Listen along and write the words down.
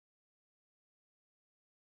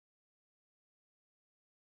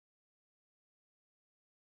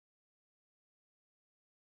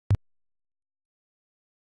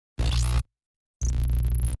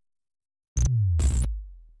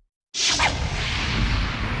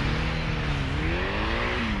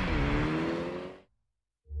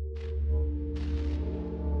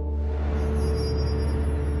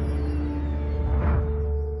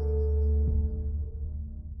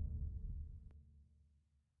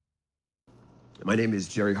My name is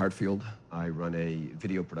Jerry Hartfield. I run a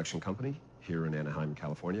video production company here in Anaheim,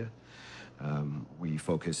 California. We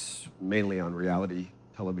focus mainly on reality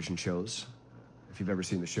television shows. If you've ever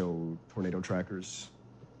seen the show Tornado Trackers,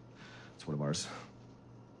 it's one of ours.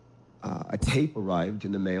 A tape arrived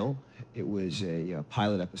in the mail. It was a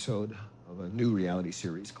pilot episode of a new reality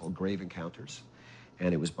series called Grave Encounters,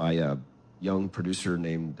 and it was by a young producer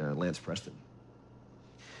named Lance Preston.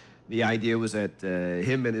 The idea was that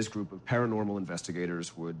him and his group of paranormal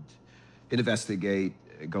investigators would investigate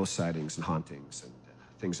ghost sightings and hauntings and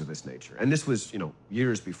things of this nature. And this was, you know,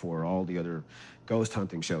 years before all the other ghost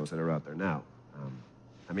hunting shows that are out there now.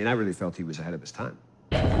 I mean, I really felt he was ahead of his time.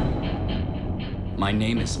 My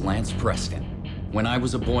name is Lance Preston. When I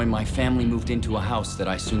was a boy, my family moved into a house that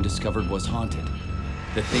I soon discovered was haunted.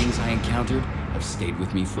 The things I encountered have stayed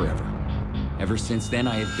with me forever. Ever since then,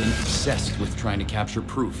 I have been obsessed with trying to capture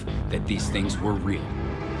proof that these things were real.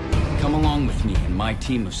 Come along with me and my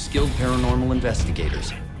team of skilled paranormal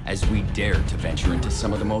investigators as we dare to venture into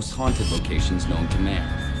some of the most haunted locations known to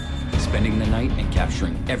man, spending the night and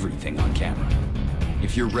capturing everything on camera.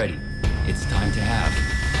 If you're ready, it's time to have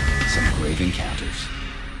some grave encounters.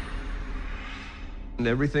 And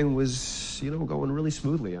everything was, you know, going really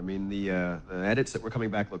smoothly. I mean, the edits that were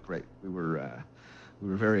coming back looked great. We were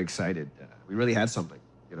very excited. We really had something,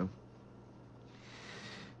 you know.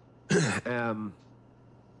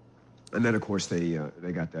 And then, of course, they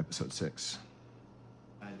got to episode 6.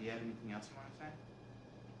 Do you have anything else you want to say?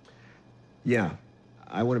 Yeah,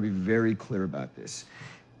 I want to be very clear about this.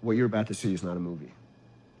 What you're about to see is not a movie,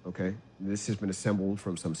 okay? This has been assembled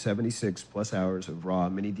from some 76 plus hours of raw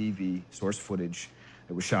mini DV source footage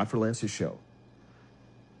that was shot for Lance's show.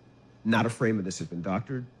 Not a frame of this has been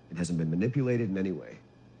doctored. It hasn't been manipulated in any way.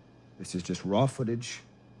 This is just raw footage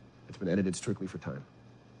that's been edited strictly for time.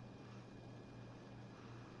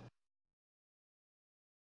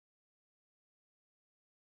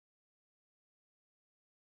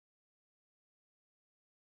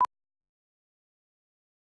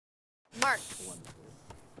 Mark.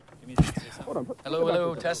 Hold on.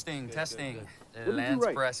 Hello, testing. Lance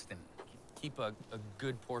write? Preston. Keep a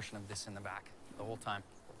good portion of this in the back the whole time.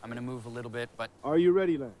 I'm gonna move a little bit, but... Are you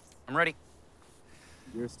ready, Lance? I'm ready.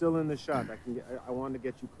 You're still in the shot. I want to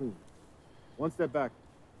get you clean. One step back.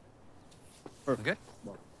 Perfect. Good?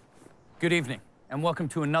 Well, Good evening, and welcome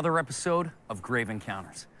to another episode of Grave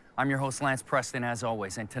Encounters. I'm your host, Lance Preston, as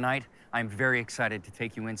always, and tonight, I'm very excited to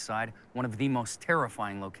take you inside one of the most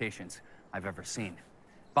terrifying locations I've ever seen.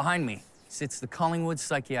 Behind me sits the Collingwood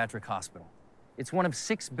Psychiatric Hospital. It's one of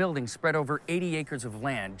 6 buildings spread over 80 acres of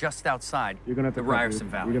land just outside you're gonna have to the cut, Ryerson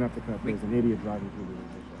dude. Valley. You're gonna have to cut. There's an idiot driving through the window.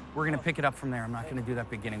 We're gonna pick it up from there. I'm not gonna do that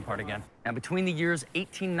beginning part again. Now, between the years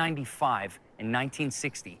 1895 and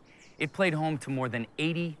 1960, it played home to more than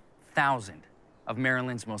 80,000 of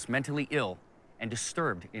Maryland's most mentally ill and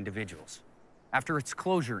disturbed individuals. After its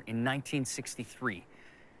closure in 1963,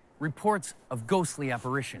 reports of ghostly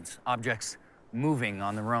apparitions, objects moving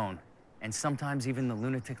on their own, and sometimes even the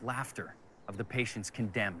lunatic laughter of the patients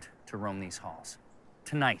condemned to roam these halls.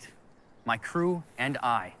 Tonight, my crew and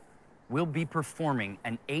I will be performing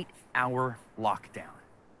an 8-hour lockdown,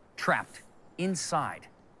 trapped inside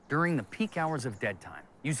during the peak hours of dead time.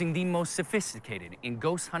 Using the most sophisticated in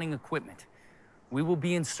ghost hunting equipment, we will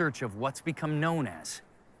be in search of what's become known as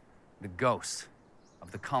the ghosts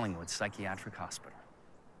of the Collingwood Psychiatric Hospital.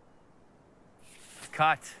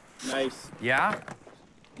 Cut. Nice. Yeah?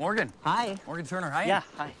 Morgan. Hi. Morgan Turner, hi. Yeah,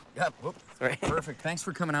 hi. Yep. Whoop. Sorry. Perfect. Thanks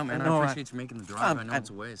for coming out, man. No, I appreciate you making the drive. I know it's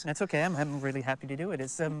a ways. That's okay. I'm really happy to do it.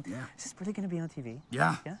 Is this really going to be on TV?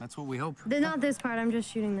 Yeah, that's what we hope. Not this part. I'm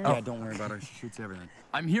just shooting this. Yeah, don't worry about her. She shoots everything.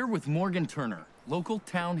 I'm here with Morgan Turner, local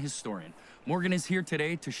town historian. Morgan is here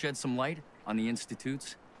today to shed some light on the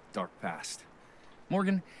Institute's dark past.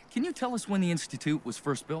 Morgan, can you tell us when the Institute was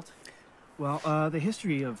first built? Well, the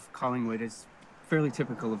history of Collingwood is fairly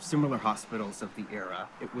typical of similar hospitals of the era.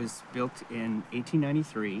 It was built in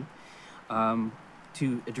 1893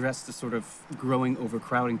 to address the sort of growing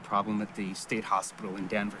overcrowding problem at the state hospital in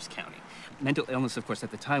Danvers County. Mental illness, of course,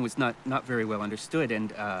 at the time was not very well understood,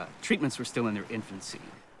 and treatments were still in their infancy.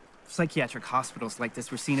 Psychiatric hospitals like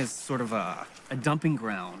this were seen as sort of a dumping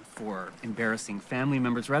ground for embarrassing family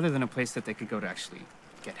members rather than a place that they could go to actually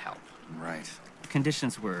get help. Right.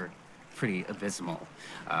 Conditions were pretty abysmal.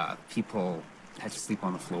 People had to sleep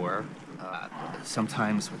on the floor,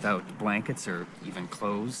 sometimes without blankets or even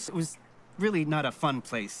clothes. It was really not a fun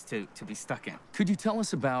place to be stuck in. Could you tell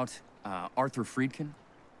us about Arthur Friedkin?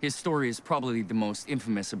 His story is probably the most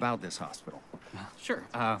infamous about this hospital. Sure.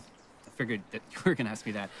 figured that you were going to ask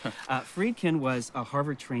me that. Friedkin was a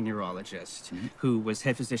Harvard-trained neurologist who was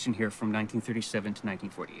head physician here from 1937 to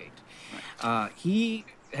 1948. Right. He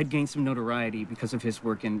had gained some notoriety because of his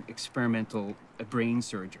work in experimental brain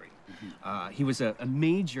surgery. He was a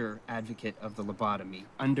major advocate of the lobotomy.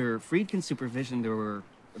 Under Friedkin's supervision, there were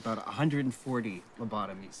about 140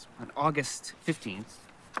 lobotomies. On August 15th,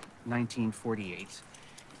 1948,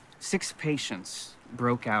 6 patients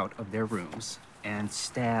broke out of their rooms and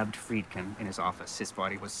stabbed Friedkin in his office. His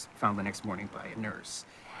body was found the next morning by a nurse.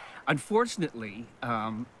 Unfortunately,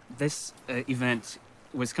 this event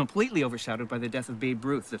was completely overshadowed by the death of Babe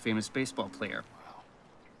Ruth, the famous baseball player. Wow.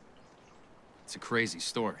 It's a crazy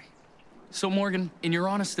story. So, Morgan, in your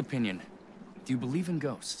honest opinion, do you believe in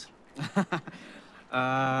ghosts?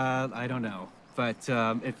 I don't know. But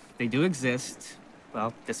if they do exist,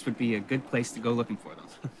 well, this would be a good place to go looking for them.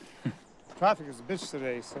 Traffic is a bitch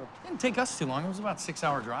today, so... It didn't take us too long. It was about a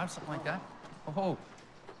 6-hour drive, something like that. Oh,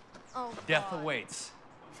 death God. awaits.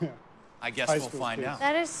 Yeah. I guess High we'll school find kids. out.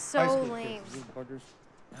 That is High so school lame. kids, you buggers.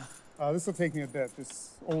 This will take me a bit.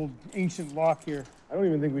 This old ancient lock here. I don't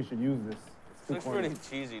even think we should use this. Looks pretty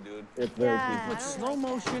cheesy, dude. It's very Yeah. cheesy. With slow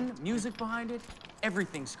motion, music behind it,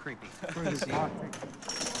 everything's creepy.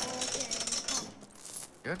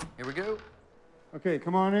 Good, here we go. Okay,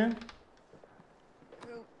 come on in.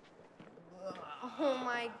 Oh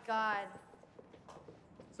my God.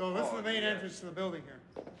 So this is the main entrance to the building here.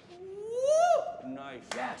 Nice.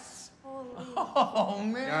 Yes. Holy. Oh,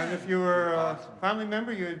 man. Yeah, and if you were a family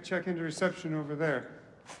member, you'd check into reception over there.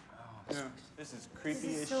 Yeah. This is creepy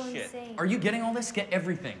This is as so shit. insane. Are you getting all this? Get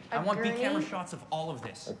everything. I want big Agree. camera shots of all of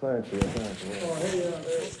this. Oh, hey,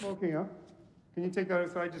 no smoking, huh? Can you take that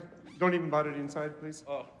outside? Just don't even bother it inside, please.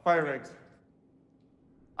 Oh. Fire eggs.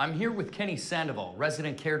 I'm here with Kenny Sandoval,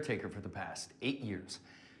 resident caretaker for the past 8 years.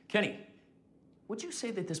 Kenny, would you say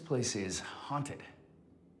that this place is haunted?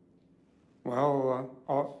 Well,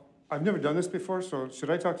 I've never done this before, so should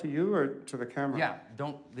I talk to you or to the camera? Yeah,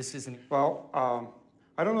 this isn't... Well,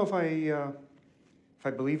 I don't know if I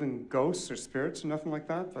believe in ghosts or spirits or nothing like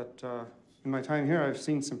that, but in my time here, I've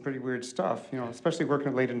seen some pretty weird stuff. You know, especially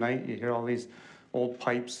working late at night, you hear all these old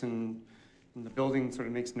pipes and the building sort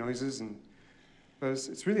of makes noises, and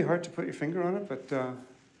it's really hard to put your finger on it, but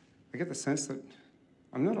I get the sense that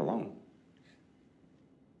I'm not alone.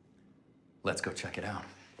 Let's go check it out.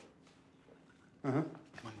 Uh-huh.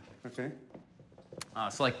 Come on with me. Okay.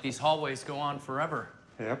 It's like these hallways go on forever.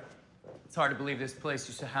 Yep. It's hard to believe this place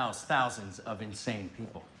used to house thousands of insane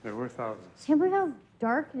people. There were thousands. Can't believe how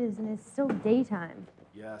dark it is and it's still daytime.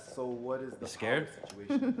 Yeah, so what is the scared?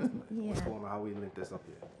 situation at this point? Yeah. What's going on? How we link this up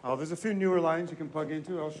here? Oh, there's a few newer lines you can plug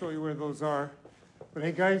into. I'll show you where those are. But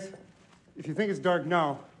hey, guys, if you think it's dark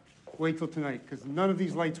now, wait till tonight, because none of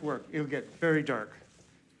these lights work. It'll get very dark.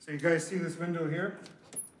 So you guys see this window here?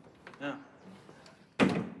 Yeah.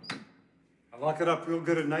 I lock it up real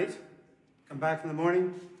good at night. Come back in the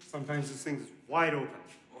morning. Sometimes this thing's wide open.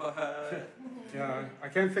 What? Yeah, I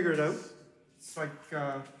can't figure it out. It's like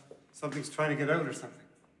something's trying to get out or something.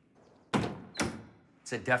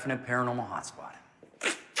 It's a definite paranormal hotspot.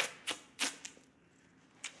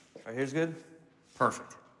 Right here's good?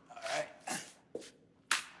 Perfect. All right.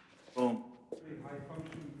 Boom. Pretty high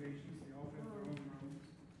functioning patients. They all have their own rooms.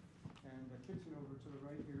 And the kitchen over to the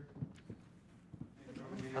right here.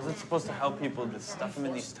 How's it supposed to help people to stuff them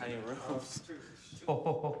in these tiny rooms?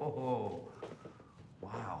 Oh,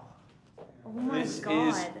 wow. Oh my This God.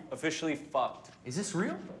 is officially fucked. Is this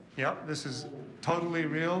real? Yep, this is totally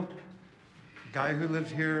real. The guy who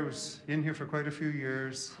lived here was in here for quite a few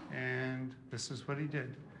years, and this is what he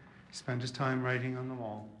did. He spent his time writing on the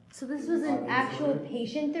wall. So this was an actual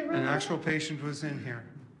patient that wrote An it? actual patient was in here.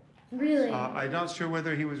 Really? I'm not sure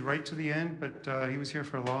whether he was right to the end, but he was here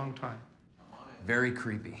for a long time. Very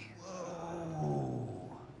creepy.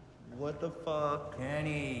 What the fuck?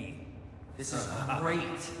 Kenny, this is great.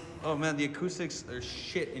 Oh man, the acoustics are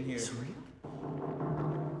shit in here. It's real?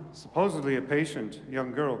 Supposedly a patient, a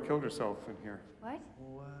young girl, killed herself in here. What?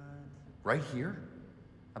 Right here?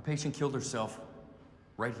 A patient killed herself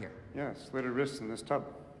right here. Yeah, slit her wrists in this tub.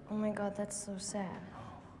 Oh my God, that's so sad.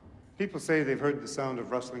 People say they've heard the sound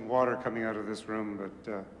of rustling water coming out of this room,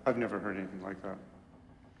 but I've never heard anything like that.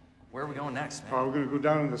 Where are we going next, man? We're going to go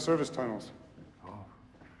down in the service tunnels.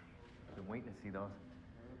 Been waiting to see those.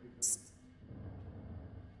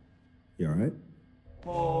 You all right?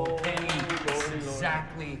 Kenny, this is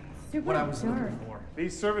exactly what I was looking for.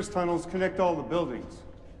 These service tunnels connect all the buildings.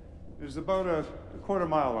 There's about a quarter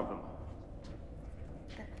mile of them.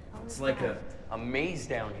 It's like a maze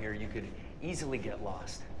down here. You could easily get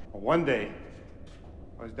lost. Well, one day,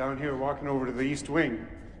 I was down here walking over to the east wing,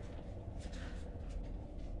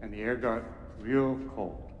 and the air got real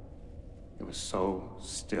cold. It was so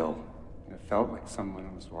still, and it felt like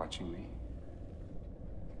someone was watching me.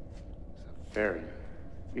 It's a very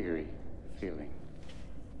eerie feeling.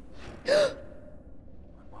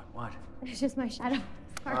 What? It's just my shadow.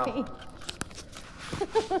 Sorry.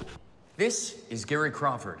 This is Gary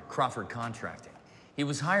Crawford, Crawford Contracting. He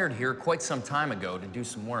was hired here quite some time ago to do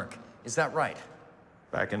some work. Is that right?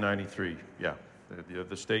 Back in '93, yeah.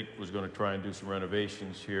 The state was going to try and do some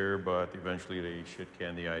renovations here, but eventually they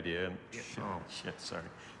shit-canned the idea. And shit, sorry.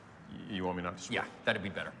 You want me not to swear? Yeah, that'd be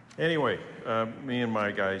better. Anyway, me and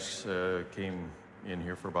my guys came in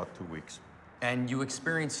here for about 2 weeks. And you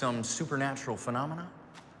experienced some supernatural phenomena?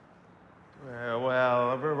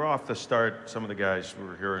 Well, we're off the start. Some of the guys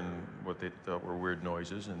were hearing what they thought were weird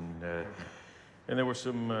noises, and there were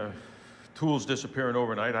some tools disappearing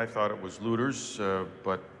overnight. I thought it was looters,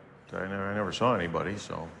 but I never saw anybody,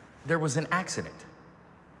 so. There was an accident.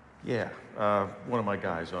 Yeah, one of my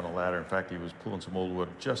guys on a ladder. In fact, he was pulling some old wood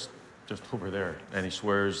just over there, and he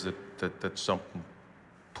swears that something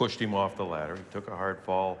pushed him off the ladder. He took a hard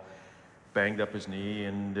fall, banged up his knee,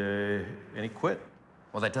 and he quit.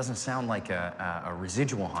 Well, that doesn't sound like a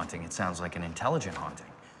residual haunting. It sounds like an intelligent haunting.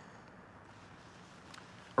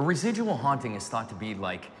 A residual haunting is thought to be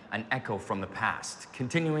like an echo from the past,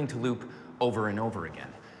 continuing to loop over and over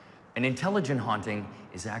again. An intelligent haunting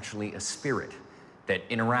is actually a spirit that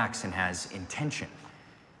interacts and has intention.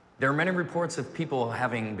 There are many reports of people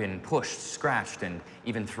having been pushed, scratched, and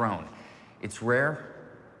even thrown. It's rare,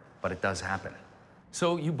 but it does happen.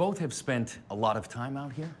 So you both have spent a lot of time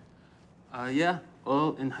out here? Yeah.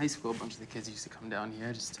 Well, in high school, a bunch of the kids used to come down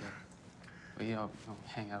here just to,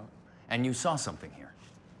 hang out. And you saw something here?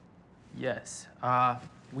 Yes.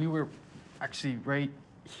 We were actually right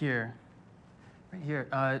here,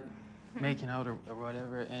 making out or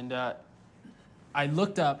whatever, and I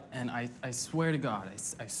looked up, and I swear to God,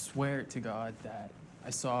 I swear to God that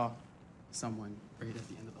I saw someone right at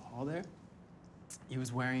the end of the hall there. He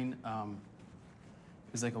was wearing,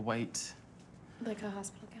 it was like a white... Like a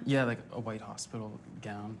hospital gown? Yeah, like a white hospital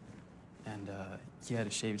gown, and he had a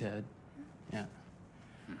shaved head. Yeah.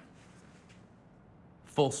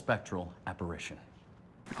 Full spectral apparition.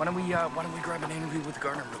 Why don't we grab an interview with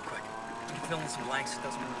Gardner real quick? We can fill in some blanks. It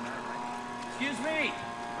doesn't really matter, right? Excuse me,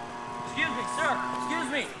 sir. Excuse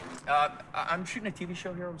me. I'm shooting a TV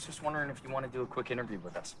show here. I was just wondering if you want to do a quick interview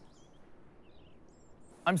with us.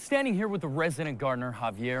 I'm standing here with the resident gardener,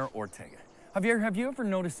 Javier Ortega. Javier, have you ever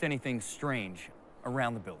noticed anything strange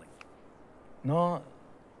around the building? No,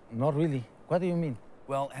 not really. What do you mean?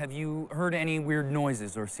 Well, have you heard any weird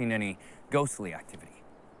noises or seen any ghostly activity?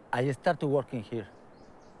 I started working here.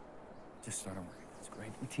 Just started working. That's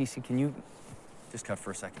great. TC, can you just cut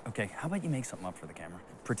for a second? Okay, how about you make something up for the camera?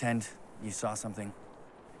 Pretend you saw something.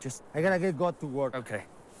 Just... I gotta get God to work. Okay,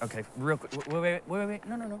 real quick. Wait.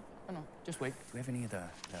 No. Just wait. Do we have any of the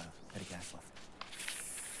petty cash left?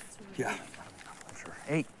 Yeah. Sure.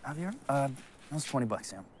 Hey, Javier, that was 20 bucks,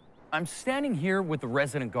 Sam. I'm standing here with the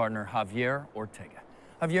resident gardener, Javier Ortega.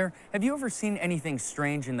 Javier, have you ever seen anything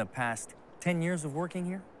strange in the past 10 years of working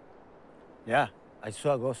here? Yeah, I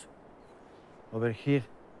saw a ghost over here.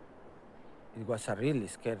 It was really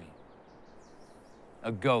scary.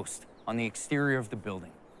 A ghost on the exterior of the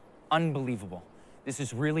building. Unbelievable. This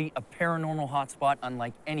is really a paranormal hotspot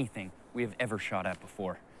unlike anything we have ever shot at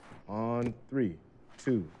before. On 3,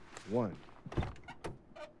 2, 1.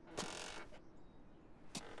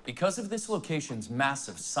 Because of this location's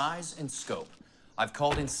massive size and scope, I've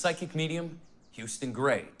called in psychic medium Houston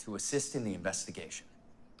Gray to assist in the investigation.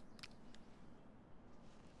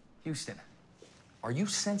 Houston, are you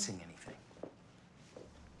sensing anything?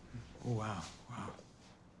 Oh, wow.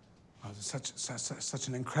 There's such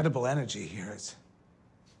an incredible energy here.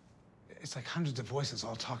 It's like hundreds of voices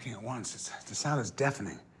all talking at once. The sound is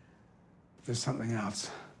deafening. There's something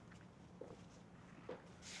else.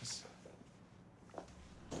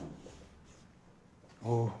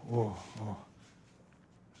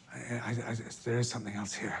 There is something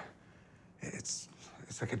else here. It's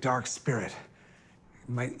like a dark spirit. It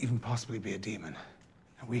might even possibly be a demon.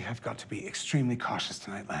 And we have got to be extremely cautious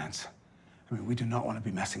tonight, Lance. I mean, we do not want to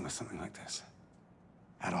be messing with something like this.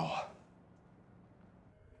 At all.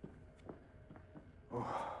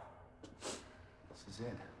 This is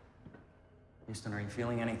it. Houston, are you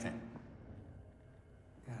feeling anything?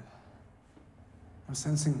 Yeah. I'm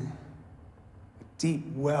sensing a deep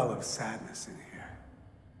well of sadness in here.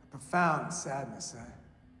 A profound sadness.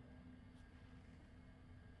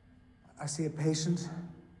 I see a patient,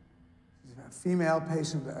 a female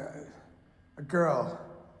patient, a girl.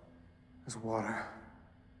 There's water.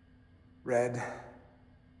 Red.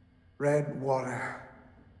 Red water.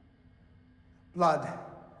 Blood.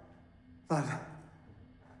 Blood.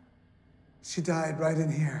 She died right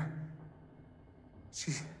in here.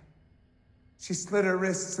 She slit her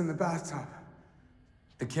wrists in the bathtub.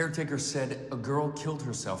 The caretaker said a girl killed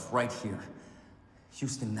herself right here.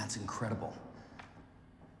 Houston, that's incredible.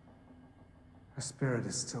 Her spirit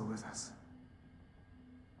is still with us.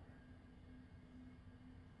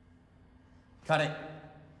 Cut it.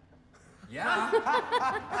 Yeah.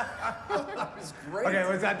 That was great. Okay,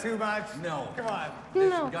 was that too much? No. Come on.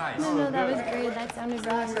 No, Guys. no, that was great. That sounded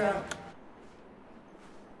really good.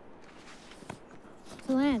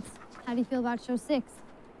 So Lance, how do you feel about show 6?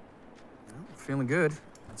 Feeling good.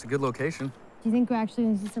 It's a good location. Do you think we're actually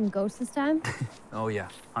gonna see some ghosts this time? Oh yeah,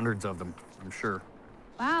 hundreds of them, I'm sure.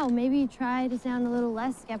 Wow, maybe try to sound a little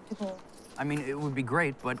less skeptical. I mean, it would be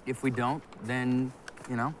great, but if we don't, then,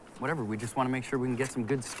 you know, whatever. We just want to make sure we can get some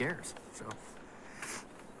good scares, so.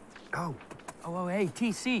 Oh, hey,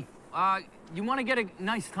 TC. You want to get a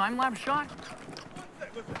nice time-lapse shot?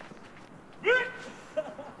 Yo,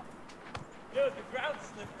 the ground's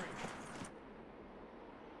slippery.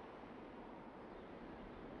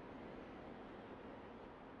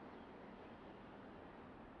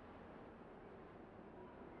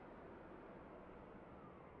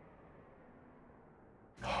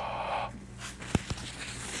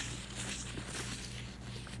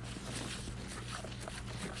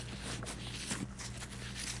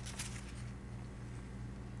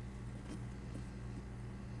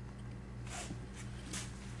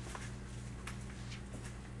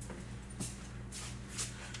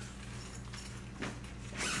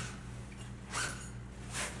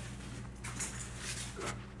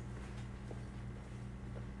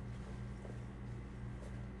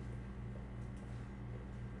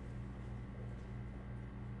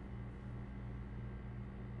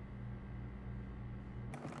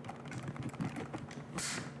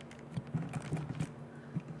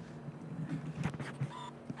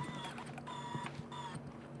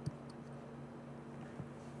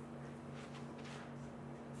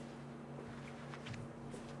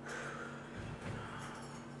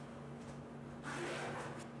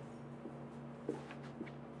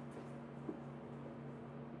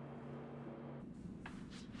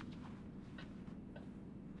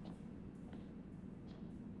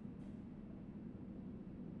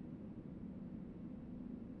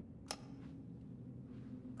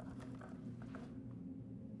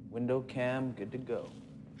 Window cam, good to go.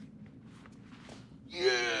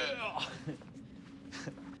 Yeah!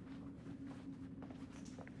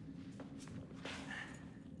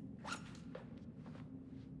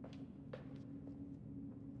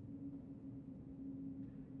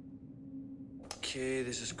 Okay,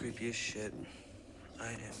 this is creepy as shit.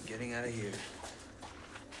 I am getting out of here.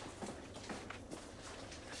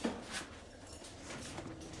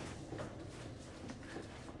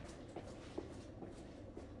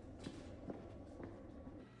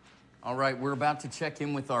 All right, we're about to check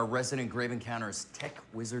in with our resident Grave Encounters tech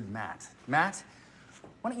wizard, Matt. Matt,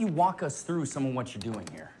 why don't you walk us through some of what you're doing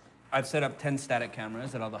here? I've set up 10 static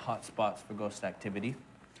cameras at all the hot spots for ghost activity.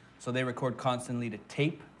 So they record constantly to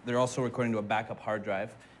tape. They're also recording to a backup hard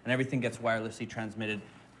drive, and everything gets wirelessly transmitted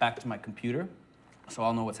back to my computer, so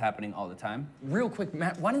I'll know what's happening all the time. Real quick,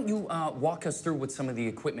 Matt, why don't you walk us through what some of the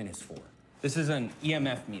equipment is for? This is an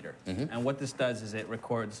EMF meter, and what this does is it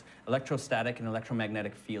records electrostatic and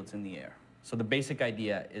electromagnetic fields in the air. So the basic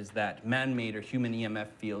idea is that man-made or human EMF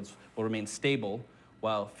fields will remain stable,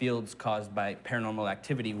 while fields caused by paranormal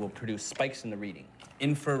activity will produce spikes in the reading.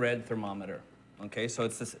 Infrared thermometer, okay? So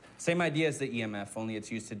it's the same idea as the EMF, only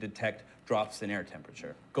it's used to detect drops in air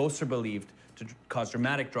temperature. Ghosts are believed to cause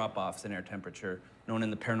dramatic drop-offs in air temperature, known in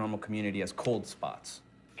the paranormal community as cold spots.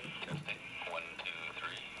 1,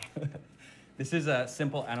 2, 3. This is a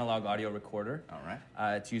simple analog audio recorder. All right.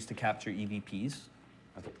 It's used to capture EVPs.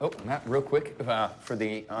 Okay. Oh, Matt, real quick, for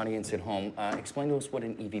the audience at home, explain to us what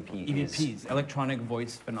an EVP is. EVPs, electronic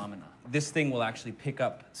voice phenomena. This thing will actually pick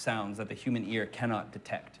up sounds that the human ear cannot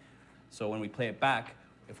detect. So when we play it back,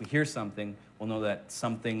 if we hear something, we'll know that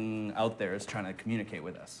something out there is trying to communicate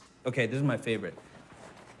with us. Okay, this is my favorite.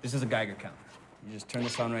 This is a Geiger counter. You just turn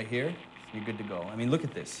this on right here, you're good to go. I mean, look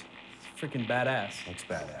at this. Freaking badass. Looks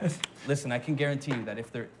badass. Listen, I can guarantee you that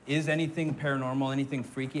if there is anything paranormal, anything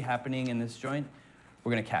freaky happening in this joint,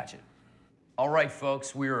 we're gonna catch it. All right,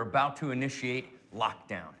 folks, we are about to initiate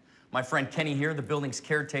lockdown. My friend Kenny here, the building's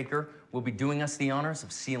caretaker, will be doing us the honors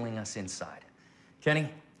of sealing us inside. Kenny,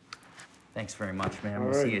 thanks very much, man.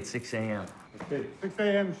 We'll see you at 6 a.m. Okay, 6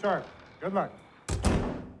 a.m. sharp. Good luck.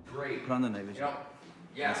 Great. Put on the night vision. Yep.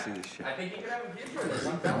 Yeah, see this shit. I think you could have a gift for this.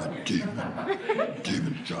 I'm telling you.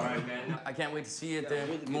 Demon job. All right, man. I can't wait to see you at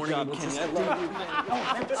the morning. job, We'll Kenny. just- I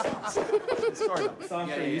love you. Sorry.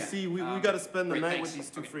 Sanford, you see, we got to spend the Great, night thanks. with these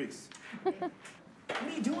two freaks. What are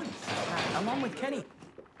you doing? I'm on with Kenny.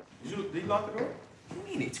 Did you lock the door? What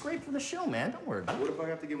do you mean? It's great for the show, man. Don't worry about it. What if I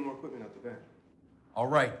have to get more equipment out the back? All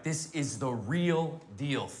right, this is the real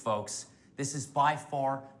deal, folks. This is by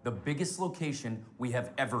far the biggest location we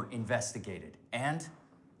have ever investigated, and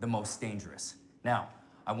the most dangerous. Now,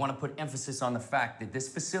 I want to put emphasis on the fact that this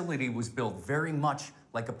facility was built very much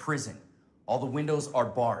like a prison. All the windows are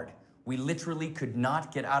barred. We literally could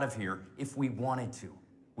not get out of here if we wanted to.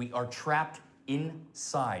 We are trapped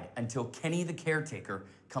inside until Kenny the caretaker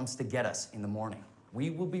comes to get us in the morning. We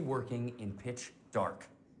will be working in pitch dark,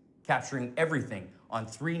 capturing everything on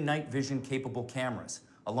 3 night vision capable cameras,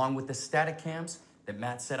 along with the static cams that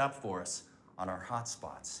Matt set up for us on our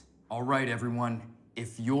hotspots. All right, everyone,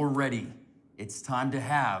 if you're ready, it's time to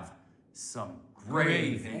have some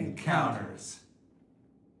grave encounters.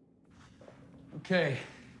 Okay,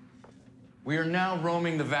 we are now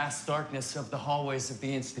roaming the vast darkness of the hallways of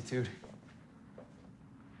the Institute.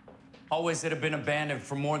 Hallways that have been abandoned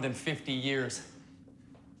for more than 50 years.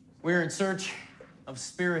 We're in search of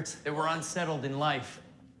spirits that were unsettled in life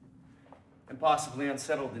and possibly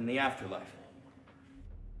unsettled in the afterlife.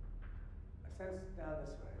 I sense down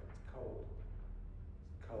this way. It's cold.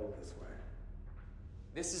 It's cold this way.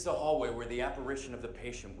 This is the hallway where the apparition of the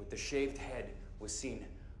patient with the shaved head was seen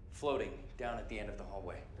floating down at the end of the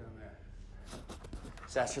hallway. Down there.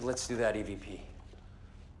 Sasha, let's do that EVP.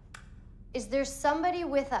 Is there somebody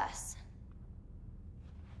with us?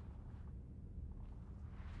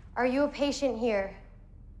 Are you a patient here?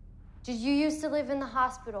 Did you used to live in the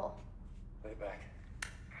hospital? Lay back. Is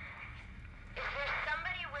there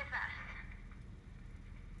somebody with us?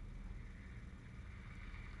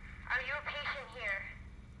 Are you a patient here?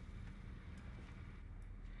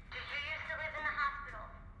 Did you used to live in the hospital?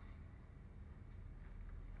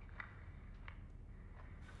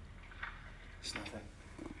 It's nothing.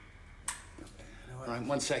 All right,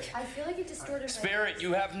 1 sec. I feel like it distorted my Spirit,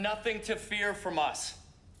 you have nothing to fear from us.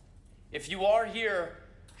 If you are here,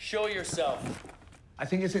 show yourself. I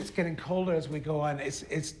think as it's getting colder as we go on,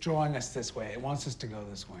 it's drawing us this way. It wants us to go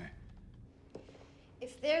this way.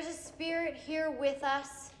 If there's a spirit here with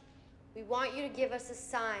us, we want you to give us a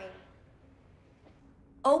sign.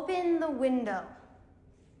 Open the window.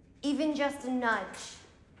 Even just a nudge.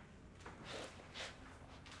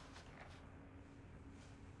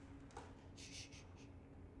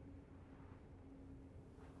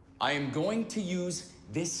 I am going to use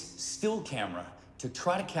this still camera to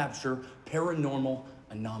try to capture paranormal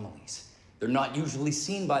anomalies. They're not usually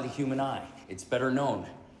seen by the human eye. It's better known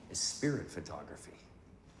as spirit photography.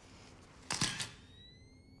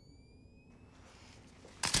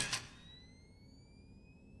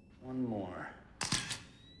 One more.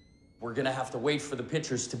 We're gonna have to wait for the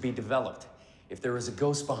pictures to be developed. If there is a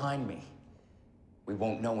ghost behind me, we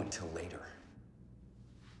won't know until later.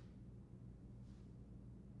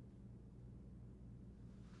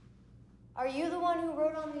 Are you the one who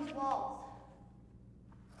wrote on these walls?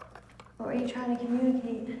 What were you trying to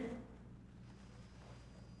communicate?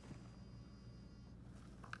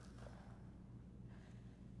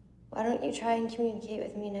 Why don't you try and communicate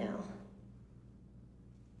with me now?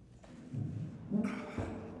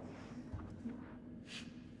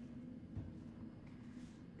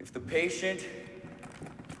 If the patient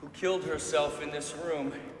who killed herself in this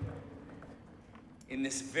room, in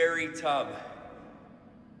this very tub,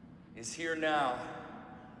 is here now,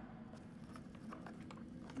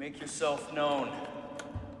 make yourself known.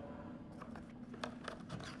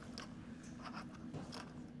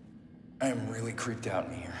 I am really creeped out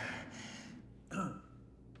in here.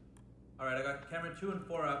 All right, I got camera 2 and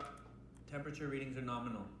 4 up. Temperature readings are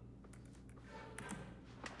nominal.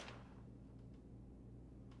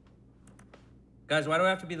 Guys, why do I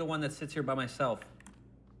have to be the one that sits here by myself?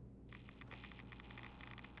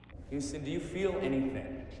 Houston, do you feel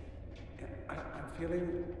anything? I'm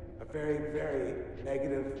feeling a very, very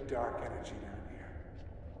negative, dark energy down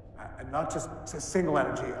here. And not just a single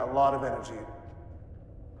energy, a lot of energy.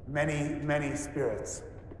 Many, many spirits.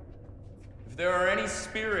 If there are any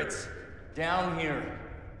spirits down here,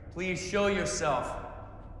 please show yourself.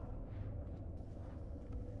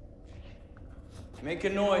 Make a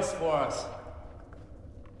noise for us.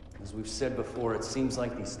 As we've said before, it seems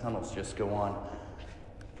like these tunnels just go on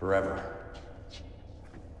forever. It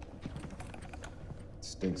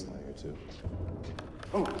stinks down here, too.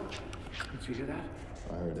 Oh, did you hear that?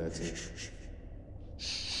 I heard that, too.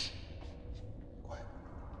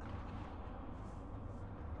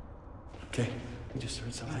 Okay, we just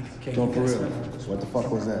heard something. Okay, Don't you for guys- real. What the fuck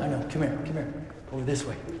was that? I know. Come here. Over this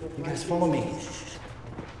way. You guys follow me.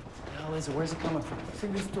 What the hell is it? Where's it coming from? It's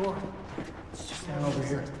in this door. It's just down over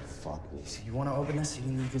here. Fuck me. So you want to open this? You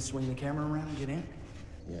can swing the camera around and get in?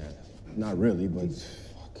 Yeah, not really, but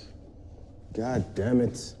fuck. God damn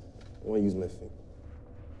it. I want to use my finger.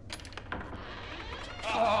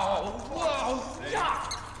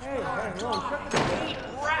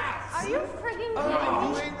 Are you freaking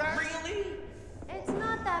kidding me? Really? It's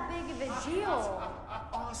not that big of a deal.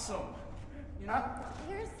 Awesome. You know?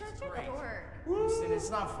 You're such a dork. Listen, it's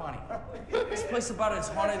not funny. This place is about as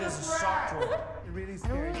haunted as a sock drawer. You're really I don't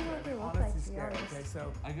scary. really know what they look Honestly like, to be scary. honest. Okay,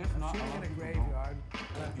 so I guess I'm not shooting a in lot a of graveyard,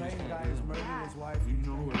 and I'm playing a guy who's murdering his wife. You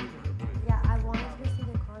know where Yeah, I wanted to see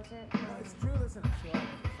the content. It's true, listen, I'm sure I'm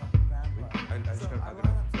a fucking vampire. I just So gotta I look run it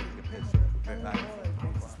up. up to take a picture, and the noise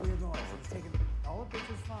makes this weird noise. It's taking, all the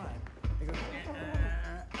picture's fine. It goes,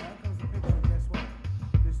 out comes the picture, and guess what?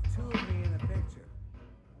 There's two of me in the picture.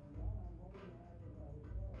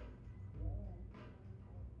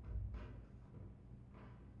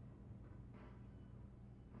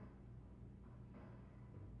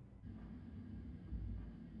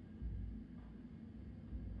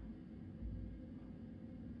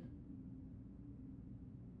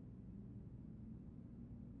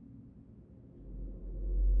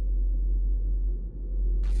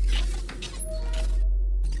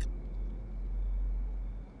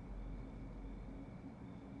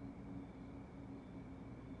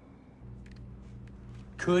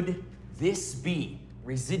 Could this be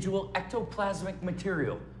residual ectoplasmic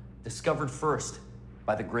material discovered first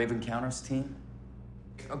by the Grave Encounters team?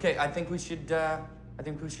 Okay, I think we should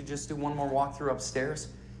just do one more walkthrough upstairs.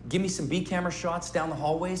 Give me some B camera shots down the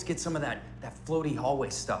hallways. Get some of that floaty hallway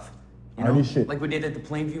stuff. You know, Arty shit. like we did at the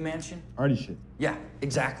Plainview Mansion. Arty shit. Yeah,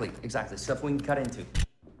 exactly. Stuff we can cut into.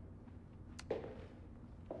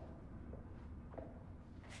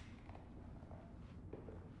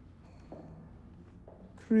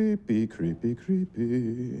 Creepy, creepy,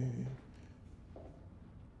 creepy.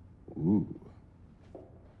 Ooh.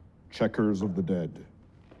 Checkers of the Dead.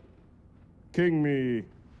 King me.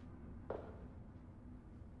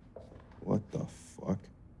 What the fuck?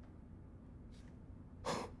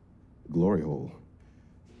 Glory hole.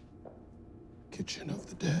 Kitchen of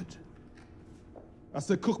the Dead. I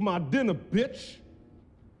said cook my dinner, bitch.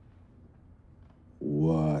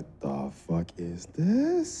 What the fuck is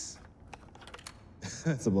this?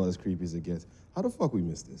 That's about as creepy as it gets. How the fuck we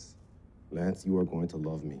missed this? Lance, you are going to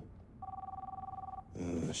love me.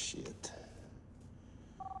 Oh, shit.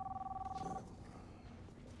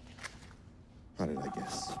 How did I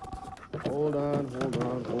guess? Hold on.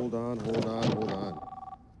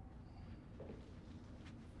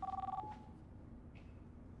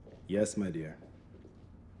 Yes, my dear.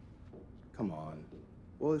 Come on.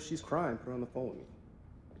 Well, if she's crying, put her on the phone with me.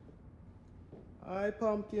 Hi,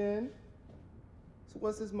 Pumpkin. So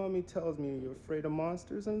what's this mommy tells me? You're afraid of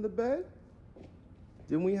monsters under the bed?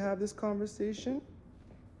 Didn't we have this conversation?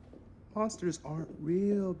 Monsters aren't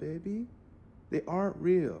real, baby. They aren't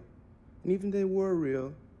real. And even if they were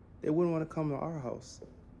real, they wouldn't want to come to our house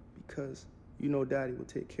because you know Daddy will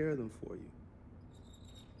take care of them for you.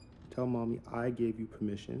 Tell Mommy I gave you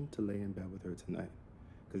permission to lay in bed with her tonight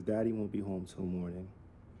because Daddy won't be home till morning.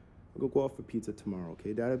 We'll go out for pizza tomorrow,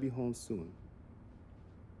 okay? Daddy'll be home soon.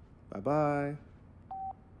 Bye-bye.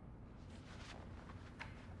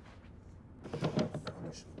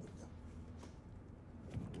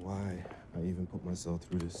 Why I even put myself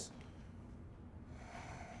through this?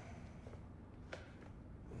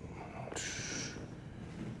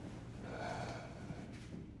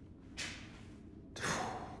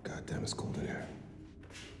 God damn, it's cold in here.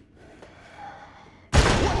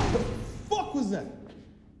 What the fuck was that?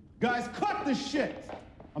 Guys, cut this shit!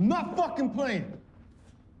 I'm not fucking playing.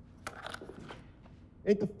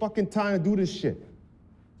 Ain't the fucking time to do this shit.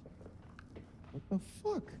 What the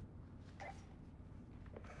fuck?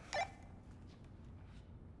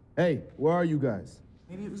 Hey, where are you guys?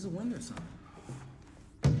 Maybe it was the wind or something.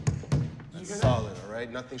 Solid, all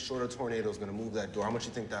right? Nothing short of tornado is gonna move that door. How much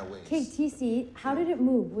you think that weighs? Okay, TC, how did it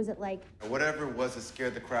move? Was it like... Whatever it was, it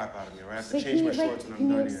scared the crap out of me, all right? I have to But change my can you, shorts when I'm can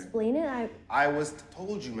you done here. explain it? I was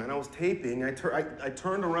told you, man. I was taping. I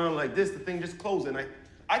turned around like this. The thing just closed, and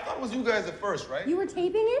I thought it was you guys at first, right? You were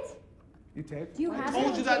taping it? You taped? Do you I have told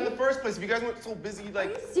it you on that in tape? the first place. If you guys weren't so busy,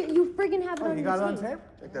 like. You friggin' have it on you got it on tape. tape?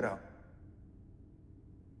 Check that out.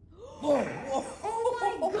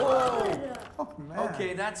 Oh my god! Oh, man.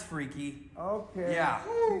 Okay, that's freaky. Okay. Yeah.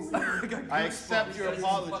 I accept your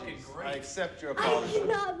apologies. I accept your apologies. I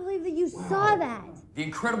cannot believe that you saw that. The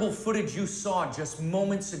incredible footage you saw just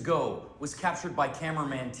moments ago was captured by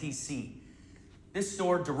cameraman TC. This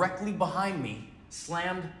door directly behind me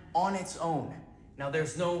slammed on its own. Now,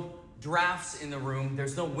 there's no drafts in the room.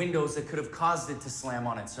 There's no windows that could have caused it to slam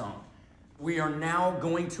on its own. We are now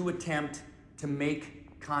going to attempt to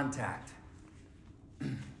make contact.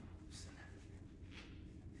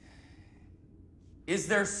 Is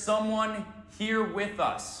there someone here with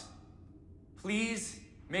us? Please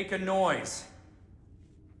make a noise.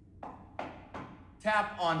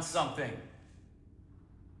 Tap on something.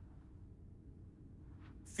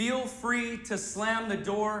 Feel free to slam the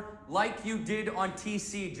door like you did on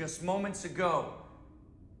TC just moments ago.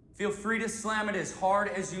 Feel free to slam it as hard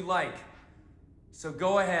as you like. So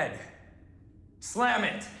go ahead. Slam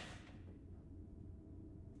it.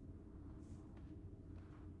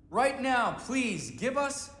 Right now, please give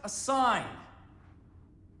us a sign.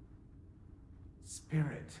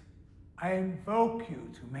 Spirit, I invoke you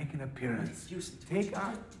to make an appearance. Take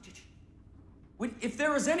on. If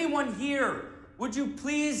there is anyone here, would you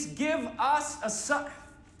please give us a sign?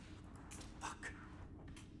 Fuck.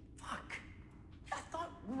 I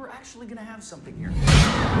thought we were actually gonna have something here.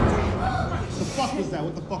 What the fuck was that?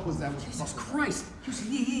 What the fuck was that? Jesus Christ!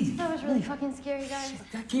 That was really fucking scary, guys.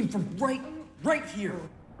 That came from right here.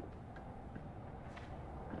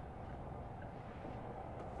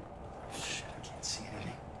 Shit, I can't see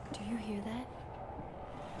anything. Do you hear that?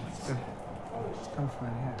 It's coming from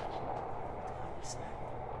in here.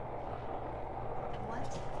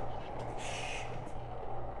 What?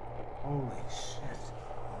 Holy shit.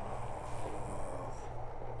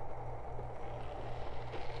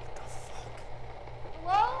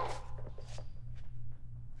 Hello?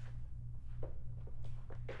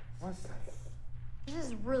 What's that? This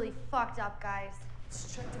is really fucked up, guys.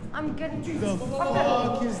 I'm gonna do The this.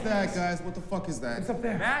 fuck is that, guys? What the fuck is that? It's up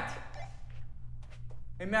there. Matt?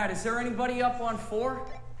 Hey, Matt, is there anybody up on 4?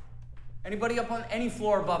 Anybody up on any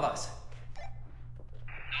floor above us?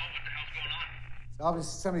 It's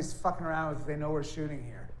obviously somebody's fucking around with. They know we're shooting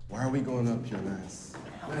here. Why are we going up here, Lance?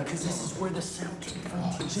 Because this is where the sound came from.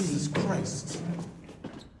 Oh, Jesus Christ.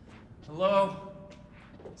 Hello?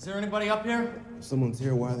 Is there anybody up here? If someone's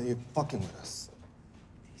here, why are they fucking with us?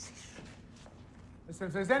 Listen,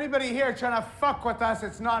 if there's anybody here trying to fuck with us,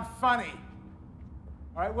 it's not funny.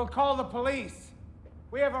 All right, we'll call the police.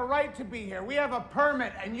 We have a right to be here. We have a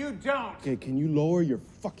permit, and you don't. Okay, can you lower your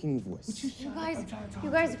fucking voice? You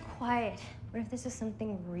guys are quiet. What if this is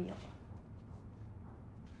something real?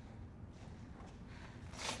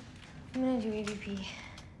 I'm gonna do EVP.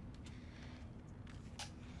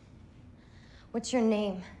 What's your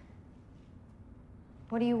name?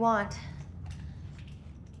 What do you want?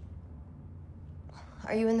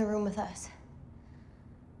 Are you in the room with us?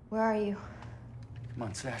 Where are you? Come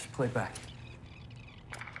on, Sash, play back.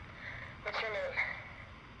 What's your name?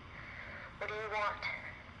 What do you want?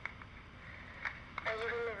 Are you in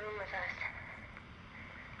the room with us?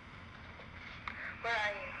 Where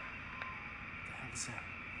are you? What is that?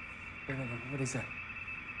 Wait, what is that?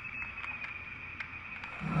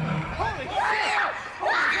 Holy shit!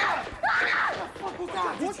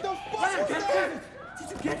 What the fuck was that? Did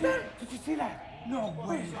you get that? Did you see that? No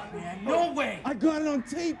way, man. No way. I got it on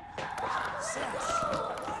tape. Please,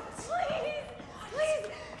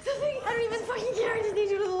 something. I don't even fucking care. I just need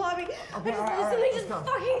you to the lobby. Something just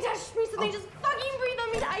fucking touched me. Something just fucking breathed on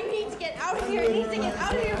me. I need to get out of here. I need to get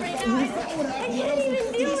out of here right now. I can't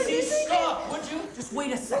even deal with this. Stop, would you? Just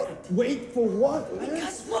wait a second. Wait for what?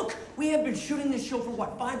 Because look, we have been shooting this show for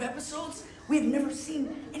what, 5 episodes? We have never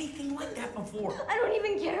seen anything like that before. I don't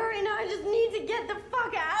even care right now. I just need to get the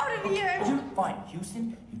fuck out of here. Fine,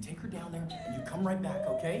 Houston, you take her down there and you come right back,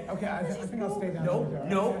 okay? Okay, I think I'll stay down there.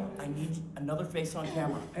 No, I need another face on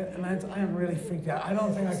camera. Lance, I am really freaked out. I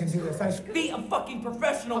don't think I can do this. Be a fucking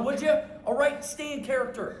professional, would you? All right, stay in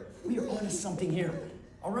character. We are onto something here,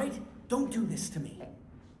 all right? Don't do this to me.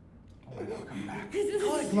 I'll come back.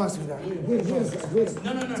 Come on, sweetheart. No.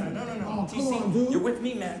 Oh, TC, come on, dude. you're with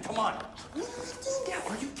me, man. Come on. Yeah,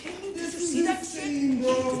 are you kidding me? Did you see that shit?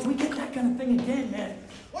 If we get that kind of thing again, man,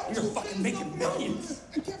 you're fucking making millions.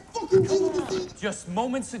 I can't fucking do this. Just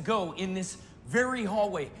moments ago, in this very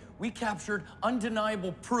hallway, we captured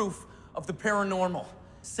undeniable proof of the paranormal.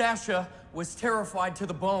 Sasha was terrified to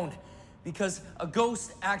the bone because a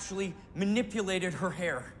ghost actually manipulated her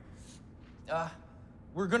hair.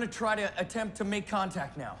 We're gonna try to attempt to make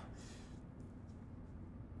contact now.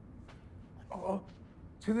 Oh,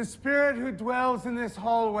 to the spirit who dwells in this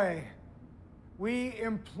hallway, We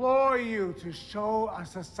implore you to show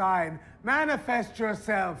us a sign. Manifest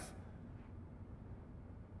yourself.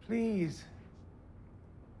 Please.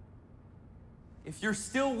 If you're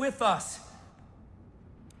still with us,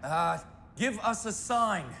 give us a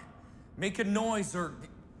sign. Make a noise or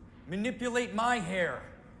manipulate my hair.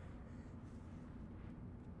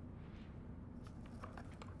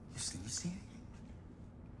 You see it?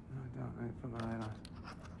 No, I don't. I put my light on.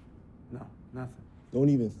 No, nothing. Don't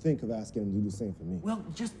even think of asking him to do the same for me. Well,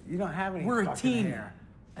 just You don't have any we're a fucking team. hair.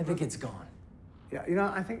 I think it's gone. Yeah, you know,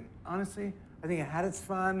 I think, honestly, I think it had its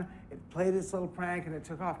fun, it played its little prank, and it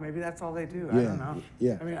took off. Maybe that's all they do. I don't know.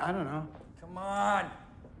 Yeah. I mean, I don't know. Come on.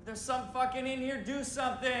 If there's some fucking in here, do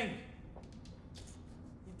something.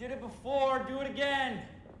 You did it before, do it again.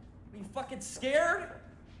 Are you fucking scared?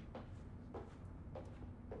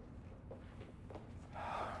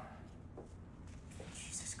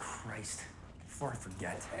 Jesus Christ. Before I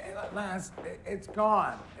forget. Hey, Lance, it's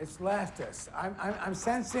gone. It's left us. I'm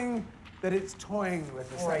sensing that it's toying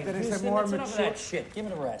with us. All right, that it's Houston, a more that's enough of mature... that shit. Give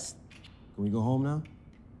it a rest. Can we go home now?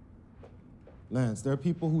 Lance, there are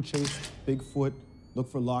people who chase Bigfoot, look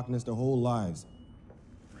for Loch Ness their whole lives.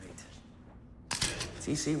 Right.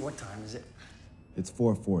 TC, what time is it? It's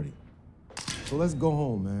 4:40. So let's go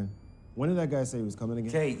home, man. When did that guy say he was coming again?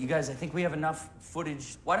 Okay, you guys, I think we have enough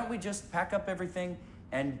footage. Why don't we just pack up everything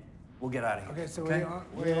and we'll get out of here. Okay, so where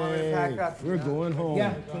do you want me to pack up? We're going home.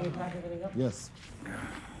 Yeah, can we pack everything up? Yes.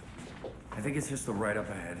 I think it's just the right up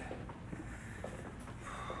ahead.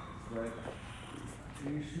 Right. Are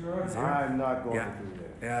you sure? Is it? I'm not going Yeah. through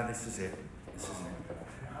there. Yeah, this is it. This is it.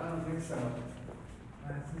 I don't think so.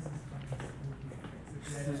 Lance, this is fucking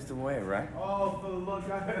spooky. This is the way, right? Oh, for the look,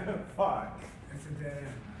 fuck. It's a dead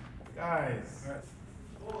end. Guys.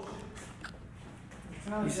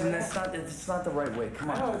 Listen, it's not the right way. Come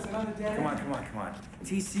on. No, it's another dead Come on, end. come on, come on.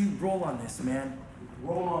 TC, roll on this, man.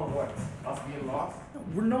 Roll on what? Us being lost? No,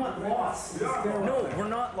 we're not lost. No, we're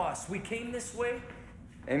not lost. We came this way.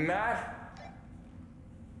 Hey, Matt.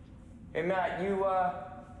 Hey, Matt, you,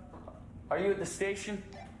 are you at the station?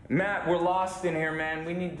 Matt, we're lost in here, man.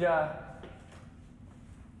 We need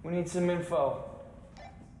some info. The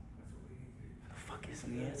fuck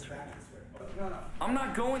isn't the answer? No. I'm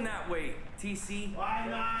not going that way, TC. Why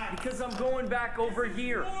not? Because I'm going back over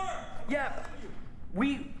here. Yeah,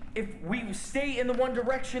 if we stay in the one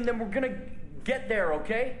direction, then we're gonna get there,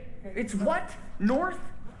 okay? It's what? North?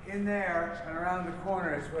 In there and around the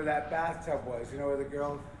corner is where that bathtub was. You know where the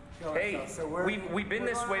girl killed Hey, herself. So we've been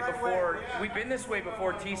this way before. We've been this way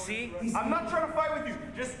before, TC. I'm not trying to fight with you.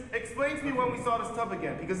 Just explain to me when we saw this tub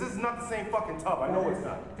again, because this is not the same fucking tub. I know it's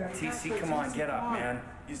not. TC, come on, get up, man.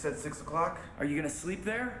 You said 6 o'clock? Are you gonna sleep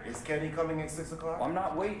there? Is Kenny coming at 6 o'clock? I'm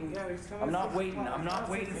not waiting. Yeah, he's coming I'm at not 6 waiting. o'clock. I'm not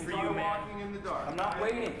waiting for you, Start man. walking in the dark. I'm not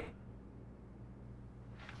waiting.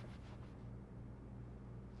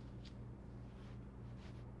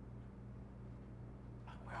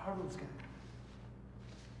 Where are those guys?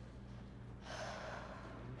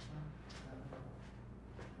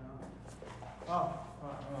 Oh,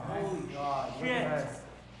 holy God. Shit.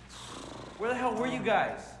 Where the hell were you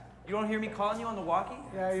guys? You don't hear me calling you on the walkie?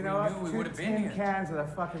 Yeah, you know knew we what? would've Two been tin here. cans with a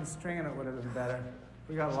fucking string in it would have been better.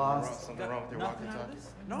 We got lost. Something wrong with your walkie-talkie?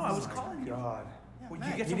 No, I was calling you. God. Well,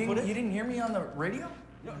 Matt, you get you some didn't, footage? you didn't hear me on the radio?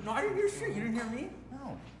 No, I didn't hear shit. You didn't hear me?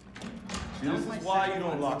 No. This is why you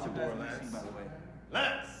don't lock the door, Lance.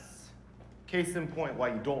 Lance! Case in point, why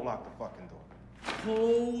you don't lock the fucking door.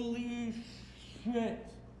 Holy shit.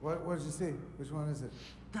 What did you see? Which one is it?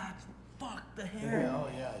 That's fucked the hair. Oh,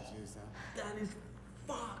 yeah, jeez. That is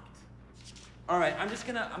fucked. All right, I'm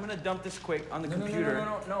gonna dump this quick on the computer.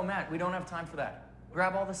 No, Matt, we don't have time for that.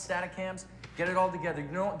 Grab all the static cams, get it all together.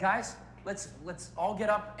 You know what, guys? Let's all get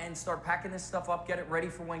up and start packing this stuff up, get it ready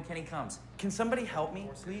for when Kenny comes. Can somebody help me,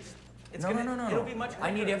 please? No. It'll be much I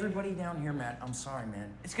need quicker. everybody down here, Matt. I'm sorry,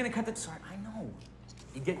 man. It's gonna cut the... Sorry, I know.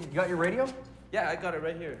 You got your radio? Yeah, I got it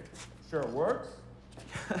right here. Sure it works?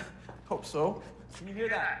 Hope so. Can you hear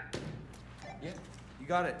that? Yeah. You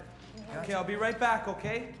got it. Okay, I'll be right back,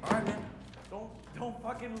 okay? All right, man. Don't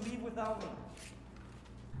fucking leave without me.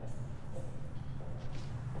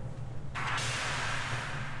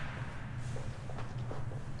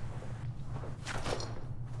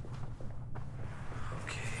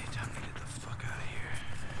 Okay, time to get the fuck out of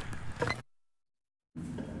here.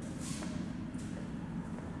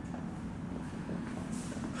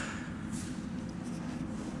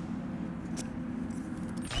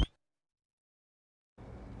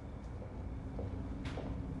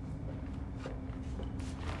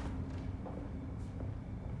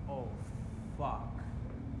 Oh, fuck.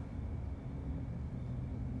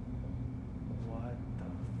 What the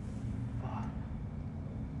fuck?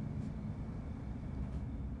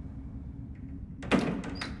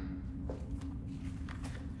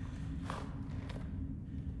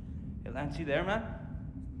 Lance, you there, man?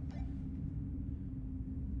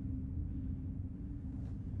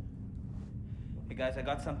 Hey guys, I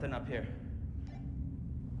got something up here.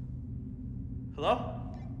 Hello?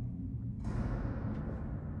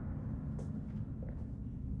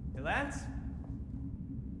 Hey, Lance?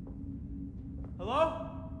 Hello?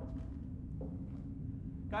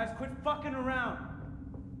 Guys, quit fucking around.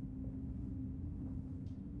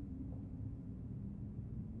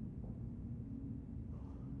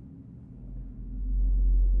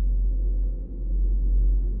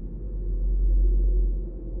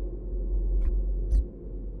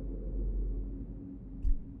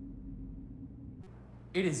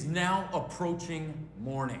 It is now approaching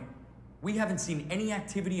morning. We haven't seen any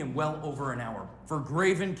activity in well over an hour. For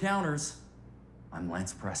Grave Encounters, I'm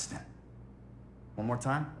Lance Preston. One more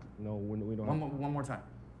time? No, we don't. One more time.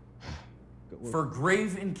 For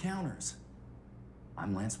Grave Encounters,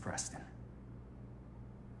 I'm Lance Preston.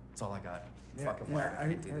 That's all I got. Fucking whatever. I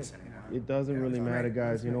can't do this anymore. It doesn't really matter,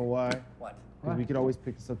 guys. You know why? What? Because we could always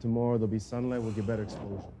pick this up tomorrow. There'll be sunlight. We'll get better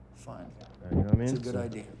exposure. Fine. You know what I mean? It's a good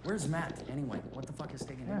idea. Where's Matt, anyway? What the fuck is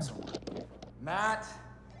taking him so long? Matt?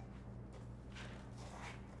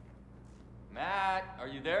 Matt, are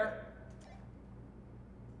you there?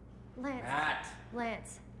 Lance. Matt.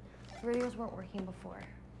 Lance. The radios weren't working before.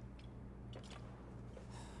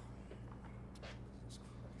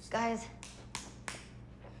 Guys,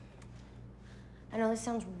 I know this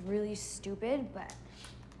sounds really stupid, but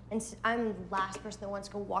I'm the last person that wants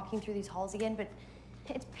to go walking through these halls again, but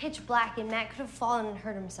it's pitch black and Matt could have fallen and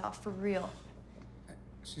hurt himself, for real.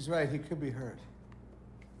 She's right, he could be hurt.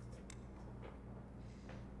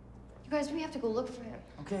 You guys, we have to go look for him.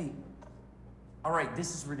 Okay. All right,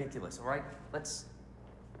 this is ridiculous, all right? Let's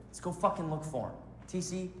go fucking look for him.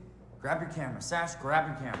 TC, grab your camera. Sash, grab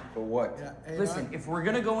your camera. For what? Yeah, hey, Listen, if we're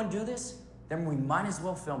gonna go and do this, then we might as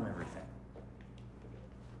well film everything.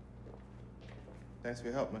 Thanks for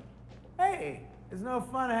your help, man. Hey, it's no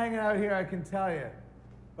fun hanging out here, I can tell you.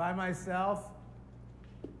 By myself.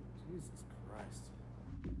 Jesus Christ.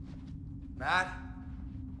 Matt?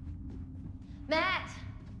 Matt!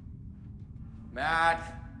 Matt?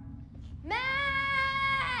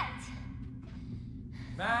 Matt!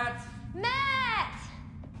 Matt? Matt!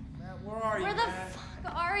 Matt, where are you, Where the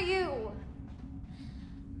fuck are you?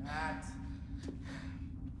 Matt?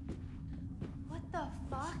 What the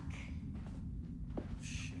fuck?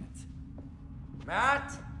 Shit.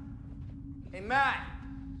 Matt? Hey, Matt!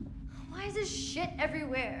 Why is this shit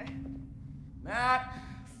everywhere? Matt?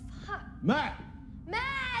 Fuck. Matt!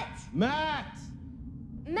 Matt! Matt!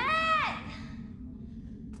 Matt!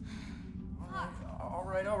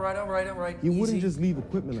 All right. He wouldn't Easy. just leave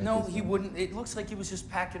equipment like No, this. he wouldn't. It looks like he was just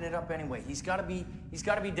packing it up anyway. He's gotta be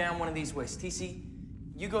down one of these ways. TC,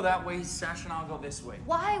 you go that way, Sash and I'll go this way.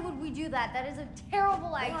 Why would we do that? That is a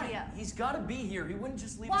terrible Why? idea. He's gotta be here. He wouldn't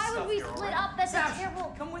just leave Why his would stuff we here, all split right? up? That's Sash, a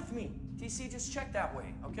terrible... come with me. TC, just check that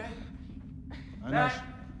way, okay? Matt,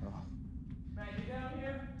 you down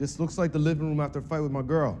here? this looks like the living room after a fight with my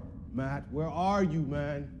girl. Matt, where are you,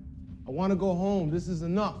 man? I want to go home. This is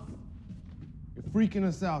enough. You're freaking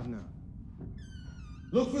us out now.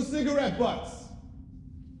 Look for cigarette butts.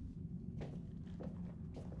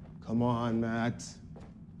 Come on, Matt.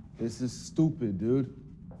 This is stupid, dude.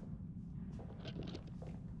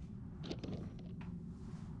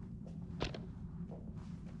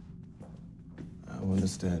 I don't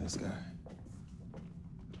understand this guy.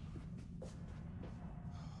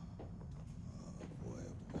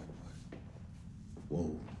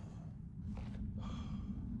 Whoa.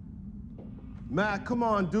 Matt, come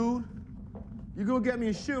on, dude. You gonna get me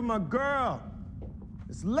in shit with my girl.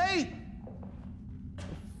 It's late.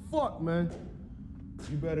 Fuck, man.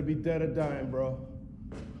 You better be dead or dying, bro.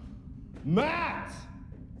 Matt!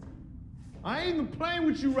 I ain't even playing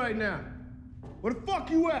with you right now. Where the fuck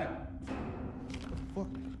you at? Fuck.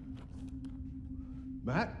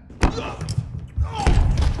 Matt?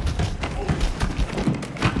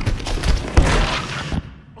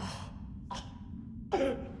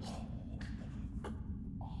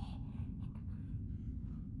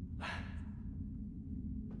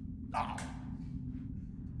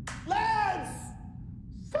 Lads!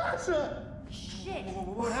 Sasha! Shit.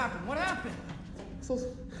 What happened? What happened? Don't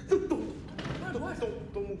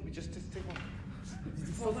move me. Just take one. Did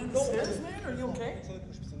you fall down the stairs, man? Are you okay?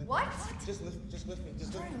 What? Just lift me. Just lift me.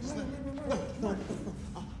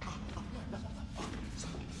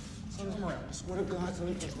 Turn around. I swear to God, turn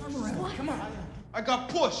around. Come on. I got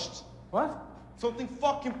pushed. What? Something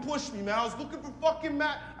fucking pushed me, man. I was looking for fucking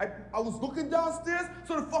Matt. I was looking downstairs,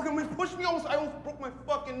 so the fucking wind pushed me. I almost broke my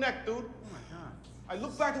fucking neck, dude. Oh my God. I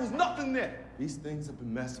looked back, there was nothing there. These things have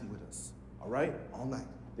been messing with us, all right? All night.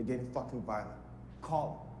 They're getting fucking violent.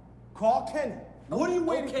 Call him. Call Kenny. What are you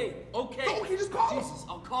waiting for? Okay. Okay, just call him. Jesus,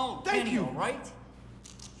 I'll call him. Thank Kenny, you. all right?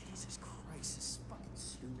 Jesus Christ, this is fucking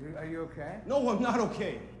stupid. Are you okay? No, I'm not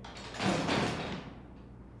okay.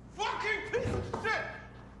 Fucking piece of shit!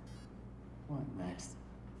 What next?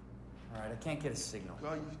 All right, I can't get a signal.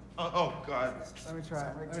 God, oh, God. Let me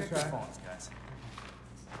try. Let me Check try. your phones, guys.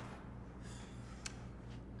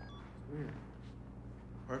 Weird.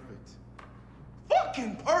 Perfect.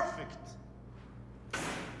 Fucking perfect!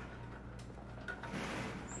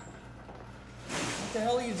 What the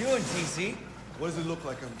hell are you doing, TC? What does it look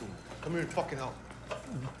like I'm doing? Come here and fucking help.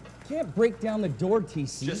 Can't break down the door,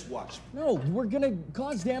 TC. Just watch me. No, we're gonna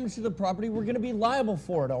cause damage to the property. We're gonna be liable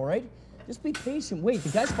for it, all right? Just be patient. Wait, the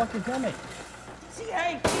guy's fucking coming. TC,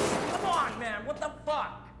 hey, TC, come on, man. What the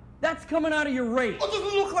fuck? That's coming out of your rate. What does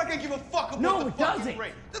it look like I give a fuck about No, the it fucking doesn't.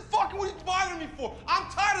 rate? The fucking what are you bothering me for? I'm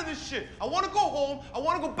tired of this shit. I want to go home. I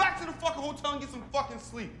want to go back to the fucking hotel and get some fucking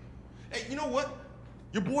sleep. Hey, you know what?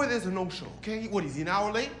 Your boy there's a no-show, okay? What, is he an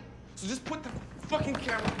hour late? So just put the fucking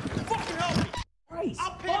camera. Fucking help me. Christ,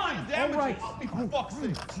 I'll pay for the damages. all right. Help me, for fuck's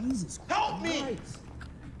sake. Jesus Help me. Christ.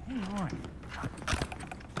 Hang on.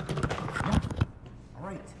 All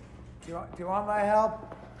right. Do you want my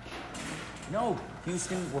help? No,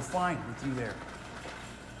 Houston, we're fine with you there.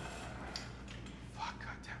 Fuck,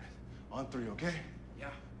 goddammit. On three, okay? Yeah.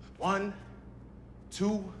 1,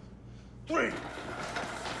 2, 3.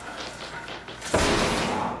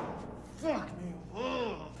 Fuck me.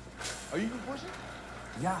 Ugh. Are you pushing?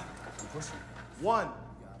 Yeah, I'm pushing. 1,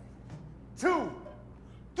 2,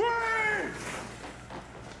 3!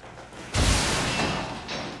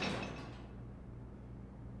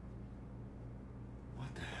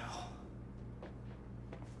 What the hell?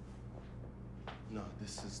 No,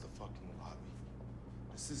 this is the fucking lobby.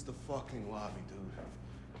 This is the fucking lobby, dude.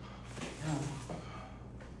 Yeah.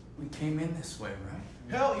 We came in this way, right?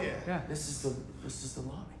 Hell yeah. Yeah. This is the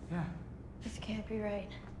lobby. Yeah. This can't be right.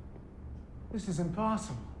 This is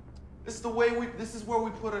impossible. This is the way this is where we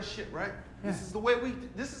put our shit, right? Yeah. This is the way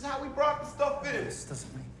this is how we brought the stuff in. This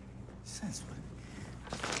doesn't make sense.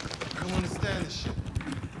 I don't understand this shit.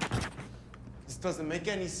 This doesn't make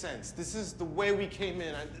any sense. This is the way we came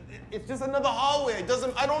in. It's just another hallway.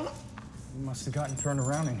 I don't know. We must have gotten turned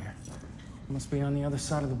around in here. Must be on the other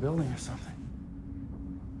side of the building or something.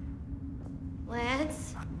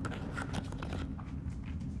 Lance?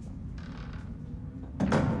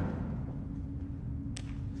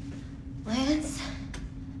 Lance?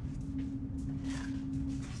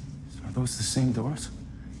 Are those the same doors?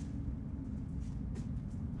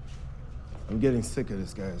 I'm getting sick of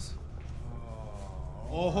this, guys.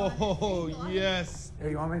 Oh, yes.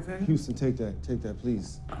 Hey, you want me to take it? Houston, take that,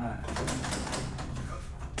 please.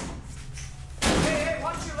 Hey,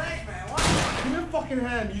 watch your leg, man. Give me your fucking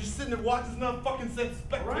hand. You're just sitting there watching this not fucking sense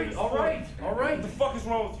spectators. All right. What the fuck is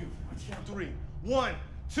wrong with you? 3. 1,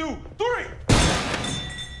 2, 3!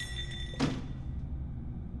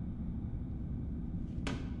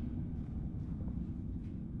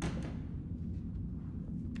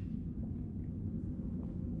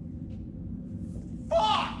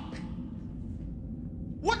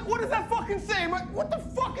 What does that fucking say? What the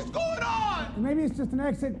fuck is going on? Maybe it's just an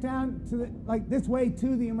exit down to the, this way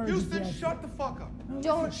to the emergency Houston, exit. shut the fuck up.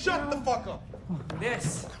 Don't. Shut the fuck up.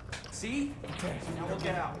 This. See? Okay. Now we'll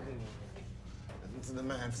get out. This is the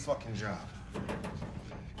man's fucking job.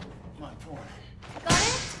 Come on, come on. Got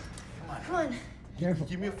it? Come on. Careful.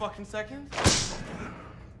 Give me a fucking second.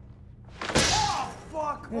 Oh,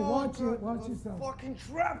 fuck. Hey, watch yourself. Fucking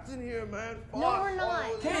trapped in here, man. Fuck. No, we're not.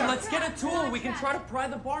 Hey, let's get a tool. We can try to pry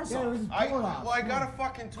the bars off. I got a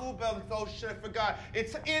fucking tool belt. Oh shit, I forgot.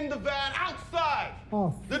 It's in the van outside.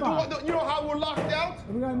 Oh, The fuck. door, you know how we're locked out?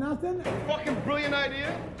 We got nothing? Fucking brilliant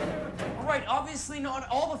idea. All right, obviously not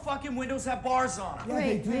all the fucking windows have bars on them. Yeah,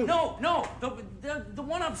 they do. No, the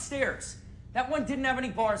one upstairs. That one didn't have any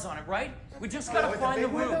bars on it, right? We just gotta find the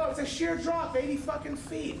room. It's a sheer drop, 80 fucking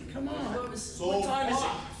feet. Come on. What time is it?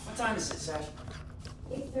 What time is it, Sash?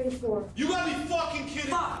 8:34. You gotta be fucking kidding.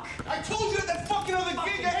 Fuck! I told you at that fucking other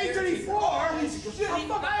gig at 8:34. Shit, I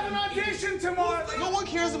have an audition tomorrow. No one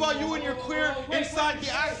cares about you and your queer inside the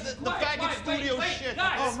faggot studio shit.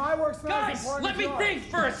 Guys, my work's not as guys, important let as me yours. think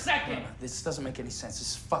for a second. This doesn't make any sense. This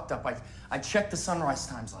is fucked up. I checked the sunrise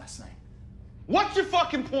times last night. What's your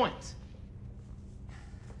fucking point?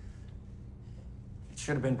 It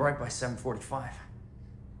should have been bright by 7:45.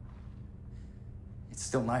 It's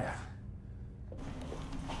still night out.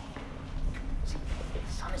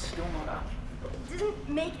 The sun is still not up. It doesn't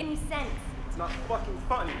make any sense. It's not fucking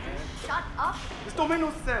funny, man. Shut up? This don't make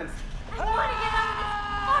no sense. I want to get out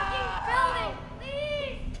of this fucking building,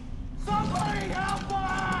 please! Somebody help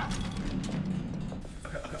us!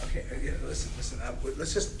 Okay, listen.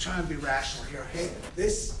 Let's just try and be rational here, okay?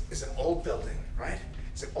 This is an old building, right?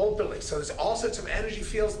 It's an old building, so there's all sorts of energy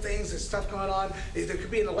fields, things, there's stuff going on. There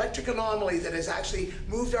could be an electric anomaly that has actually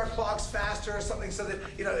moved our clocks faster or something so that,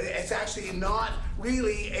 it's actually not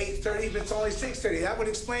really 8:30, but it's only 6:30. That would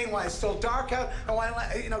explain why it's still dark out and why,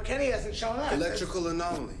 Kenny hasn't shown up. Electrical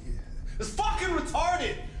anomaly. It's fucking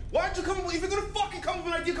retarded. Why don't you come up, if you're gonna fucking come up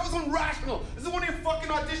with an idea, come up with something rational. This is one of your fucking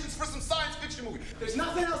auditions for some science fiction movie. There's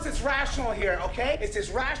nothing else that's rational here, okay? It's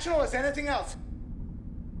as rational as anything else.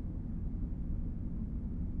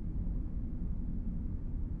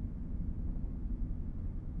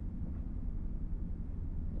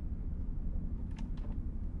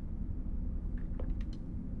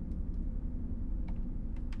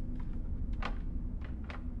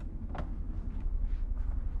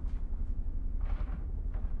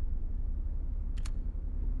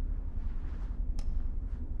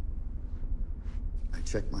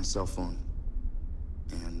 Checked my cell phone,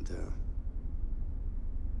 and it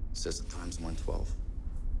says the time's 1:12.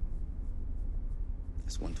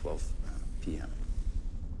 It's 1:12 p.m.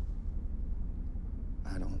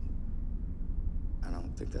 I don't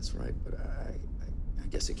think that's right, but I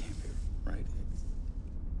guess it can't be right.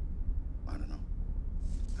 I don't know.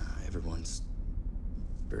 Everyone's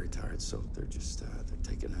very tired, so they're just they're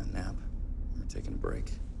taking a nap. We're taking a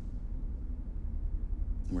break.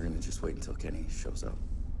 We're gonna just wait until Kenny shows up.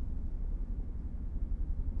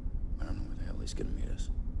 I don't know where the hell he's gonna meet us.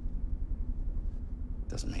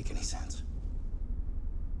 Doesn't make any sense.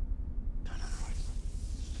 I don't know.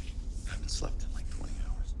 I haven't slept in like 20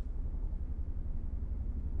 hours.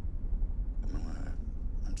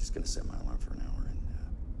 I'm just gonna set my alarm for an hour and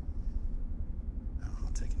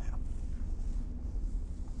I'll take a nap.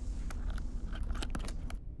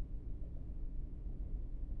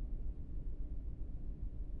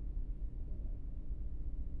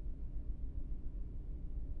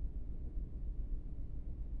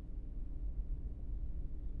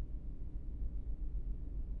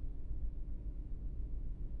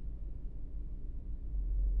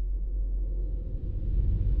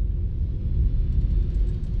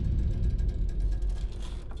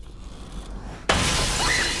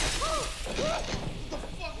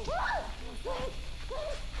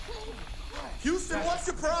 Houston, what's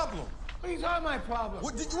your problem? These are my problems.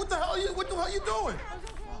 What the hell are you doing?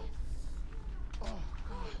 Oh,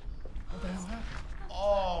 God. What the hell happened?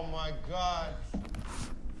 Oh, my God.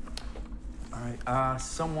 All right,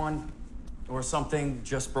 someone or something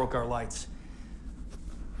just broke our lights.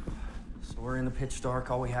 So we're in the pitch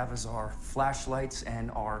dark. All we have is our flashlights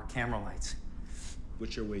and our camera lights.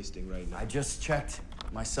 Which you're wasting right now. I just checked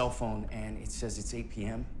my cell phone, and it says it's 8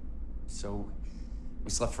 p.m., so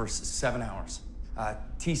we slept for 7 hours.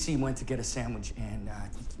 TC went to get a sandwich, and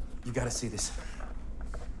you gotta see this.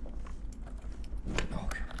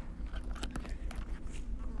 Okay.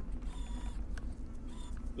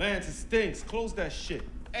 Lance, it stinks. Close that shit.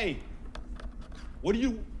 Hey, what do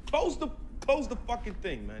you... Close the fucking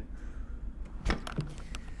thing, man.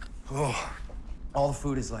 Oh, all the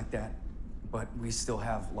food is like that, but we still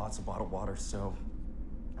have lots of bottled water, so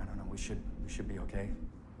I don't know, we should be okay.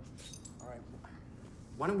 All right,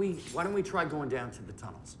 why don't we try going down to the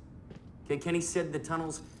tunnels? Okay, Kenny said the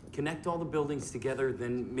tunnels connect all the buildings together,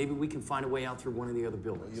 then maybe we can find a way out through one of the other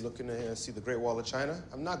buildings. Are you looking to see the Great Wall of China?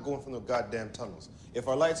 I'm not going from the goddamn tunnels. If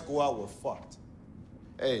our lights go out, we're fucked.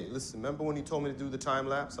 Hey, listen, remember when you told me to do the time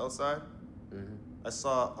lapse outside? Mm-hmm. I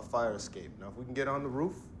saw a fire escape. Now, if we can get on the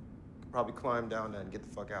roof, we can probably climb down there and get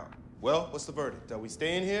the fuck out. Well, what's the verdict? Are we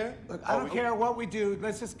staying here? Look, I don't care what we do.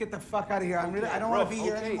 Let's just get the fuck out of here. I don't want to be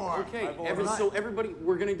here anymore. Okay, so everybody,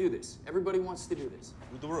 we're gonna do this. Everybody wants to do this.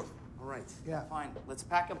 With the roof. All right. Yeah. Fine. Let's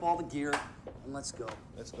pack up all the gear and let's go.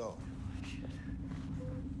 Let's go.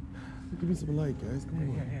 Give me some light, guys. Come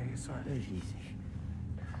on. Yeah, sorry. Thank you.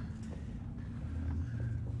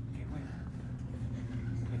 Okay, wait.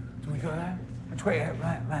 Can we go there?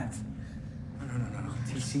 Wait, Lance. No.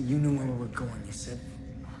 TC, you knew where we were going. You said.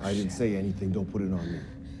 I didn't say anything. Don't put it on me.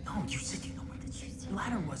 No, you said you know where the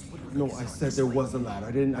ladder was. No, I said there was a ladder.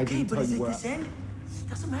 I didn't tell you where. Okay, but is it this end? It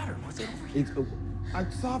doesn't matter. Was it over here? I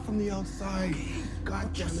saw it from the outside. Okay.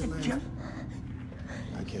 God damn it, man.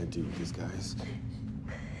 I can't deal with these guys.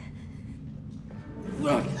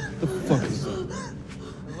 What the fuck is that?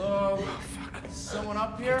 Hello? Fuck. Is someone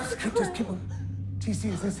up here? Just keep on. TC,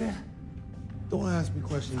 is this it? Don't ask me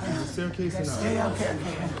questions. Is the staircase or not? Yeah, okay.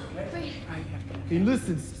 Hey,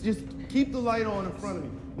 listen, just keep the light on in front of me.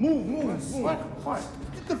 Move. What?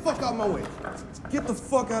 Get the fuck out of my way. Get the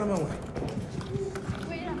fuck out of my way.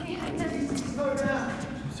 Wait, okay.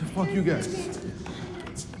 So fuck you guys.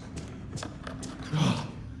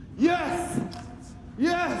 Yes!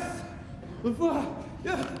 The fuck?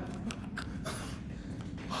 Yeah.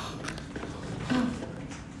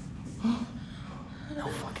 No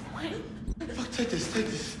fucking way. Fuck, take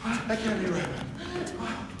this. That can't be right.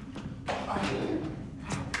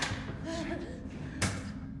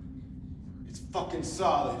 It's fucking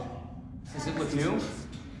solid. Does it look new?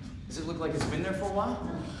 Does it look like it's been there for a while?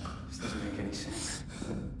 This doesn't make any sense.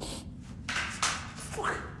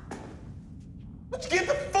 Fuck. Let's get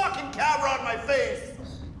the fucking camera on my face.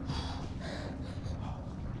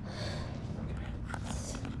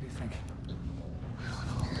 What do you think?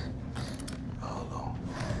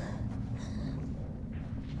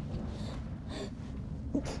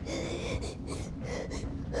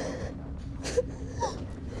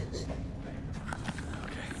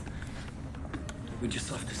 We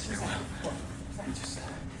just left the stairwell. We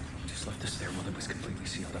just left the stairwell that was completely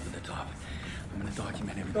sealed up at the top. I'm gonna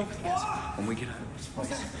document everything we can. When we get out of this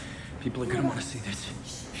place, people are gonna want to see this.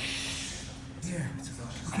 Here.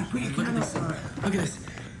 Okay, look at this. Look at this.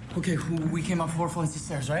 Okay, we came up 4 flights of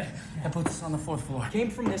stairs, right? That puts us on the 4th floor. Came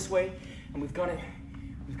from this way, and we've got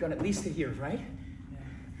at least to here, right?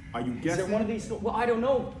 Are you Is guessing? there one of these? Well, I don't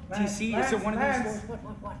know. TC, is there one of these? Lance.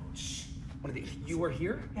 What? Shh. One of these. You were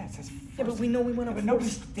here? Yeah, it says. Yeah, but we know we went up But 4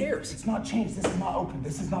 nobody's stairs. It's not changed. This is not open.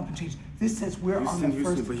 This has not been changed. This says we're on the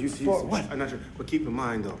first floor. Houston, What? I'm not sure. But keep in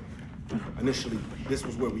mind, though, initially, this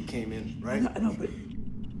was where we came in, right? No, but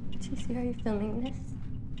TC, are you filming this?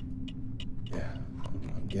 Yeah,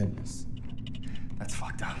 I'm getting this. That's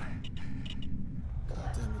fucked up.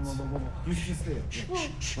 God damn it. Whoa. You should stay there. What?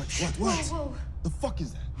 Whoa. The fuck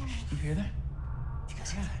is that? You hear that? You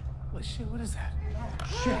guys hear that? What shit? What is that?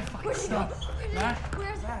 Shit. Where'd he go? Matt?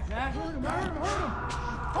 Where's that? Matt? Hurt him.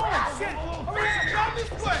 Oh, shit! Come this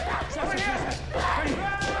way! Over here!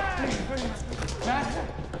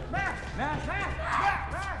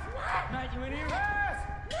 Matt, you in here? Matt!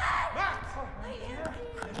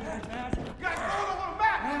 Guys, hold on,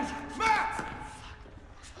 Matt!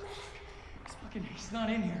 He's not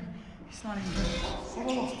in here. He's not in here.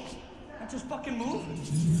 Whoa. Matt, just fucking move.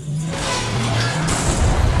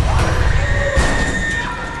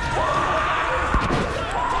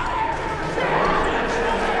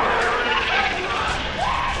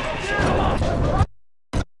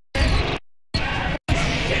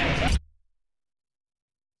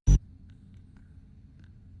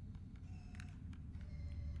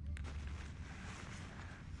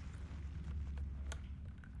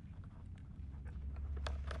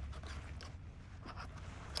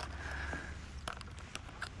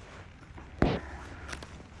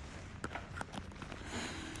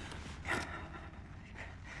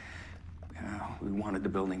 We wanted the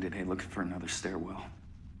building today looking for another stairwell.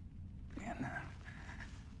 And, I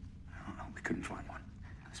don't know, we couldn't find one.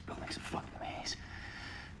 This building's a fucking maze.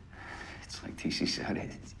 It's like TC said,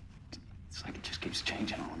 it's like it just keeps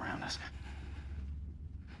changing all around us.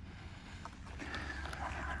 We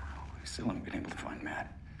still haven't been able to find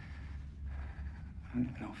Matt. I don't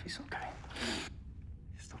even know if he's okay.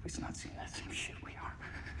 Just hope he's not seeing that same shit we are.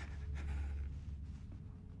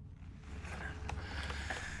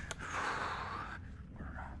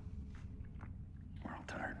 We're all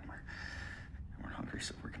tired and we're hungry,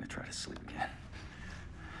 so we're gonna try to sleep again.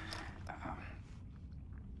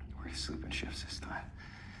 We're gonna sleep in shifts this time,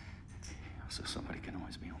 so somebody can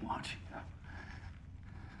always be on watch, you know?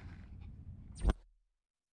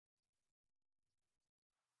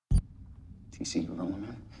 TC, you rolling,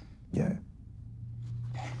 man? Yeah.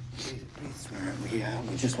 Please,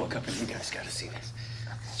 we just woke up and you guys gotta see this.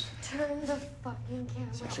 Turn the fucking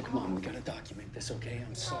camera Sasha, come on, we gotta document this, okay?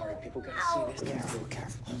 I'm sorry, people gotta see this. Careful.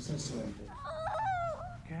 I'm so sorry.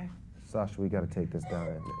 Okay. Sasha, we gotta take this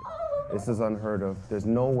down. This is unheard of. There's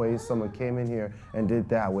no way someone came in here and did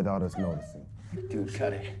that without us noticing. Dude,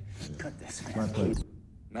 cut it. Cut this. My pleasure.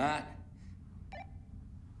 Matt.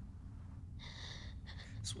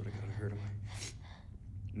 Swear to God, I heard him.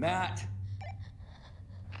 Matt.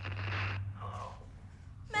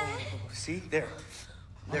 Matt. Oh, see? There.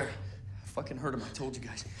 I fucking heard him. I told you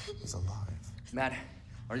guys. He's alive. Matt,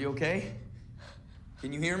 are you okay?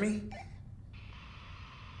 Can you hear me?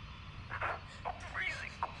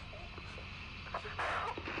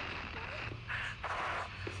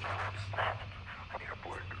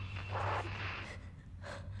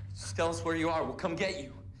 Just tell us where you are. We'll come get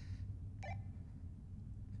you.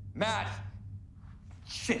 Matt!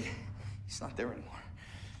 Shit. He's not there anymore.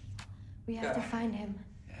 We have to find him.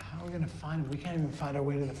 How are we gonna find him? We can't even find our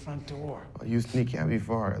way to the front door. Oh, you sneak can't be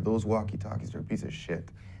far. Those walkie-talkies are a piece of shit.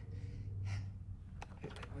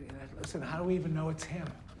 Listen, how do we even know it's him?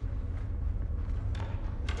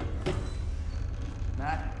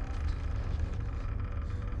 Matt?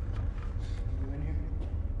 You in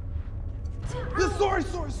here? Sorry.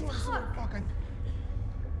 Fuck. Hey,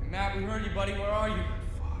 Matt, we heard you, buddy. Where are you?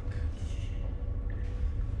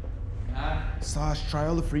 Matt? Sash, try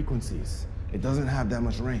all the frequencies. It doesn't have that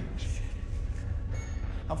much range.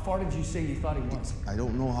 How far did you say you thought he was? I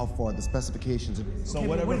don't know how far. The specifications are... So okay,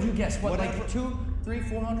 whatever. What did you guess? What, whatever, like 200, 300,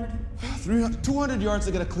 400? 300, 200 yards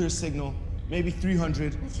to get a clear signal. Maybe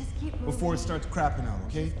 300 Let's just keep moving. before it starts crapping out,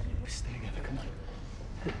 okay? Stay together, come on.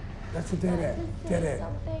 That's a dead end. Dead end.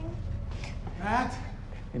 Something. Matt?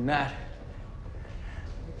 Hey, Matt.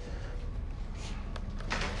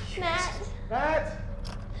 Matt, Matt?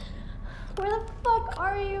 where the fuck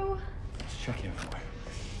are you? Let's check everywhere.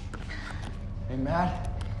 Hey, Matt?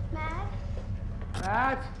 Matt?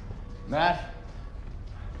 Matt? Matt?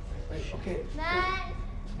 Wait, okay. Matt?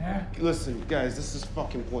 Yeah? Listen, guys, this is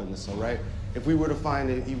fucking pointless, all right? If we were to find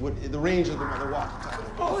it, he would... The range of the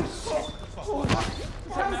walkie-talkie... Holy shit! Holy shit!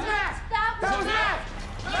 That was Matt! That was Matt!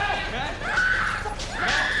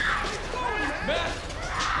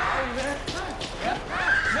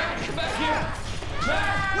 Matt, come back here!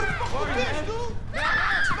 Matt! What the fuck is this, dude? Matt!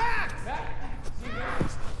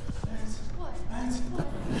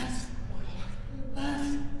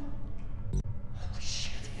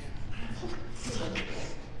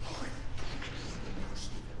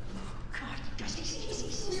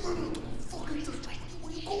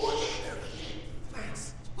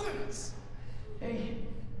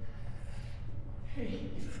 Hey,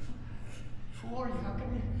 who are you? How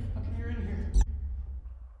come you're in here?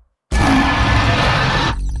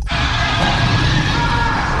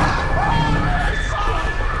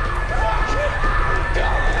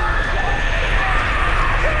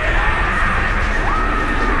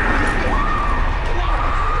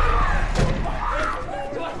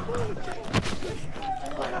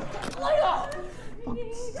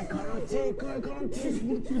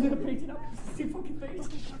 See your fucking face?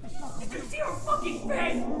 Did you see your fucking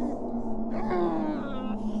face? Oh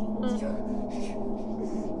my god.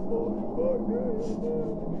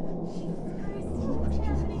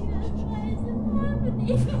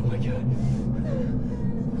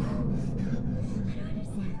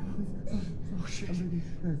 Oh shit.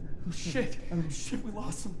 Oh shit. Oh shit, we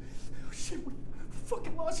lost him. Oh shit, we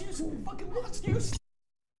fucking lost you. We fucking lost you.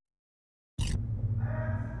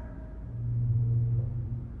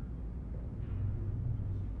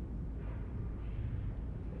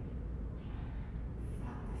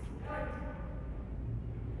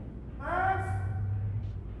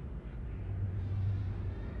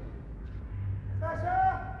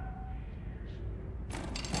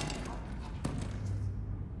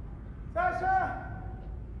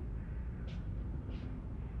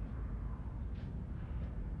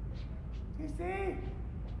 TC?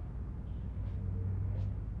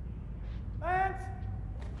 Lance?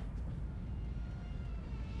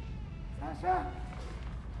 Sasha?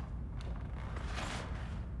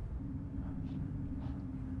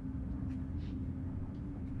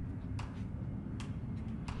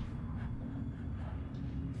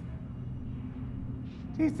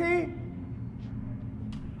 TC?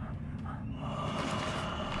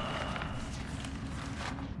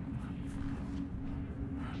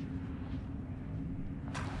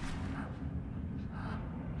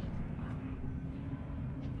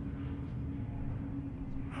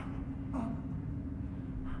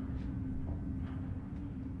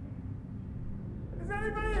 Is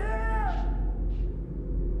anybody here?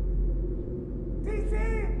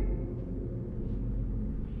 TC?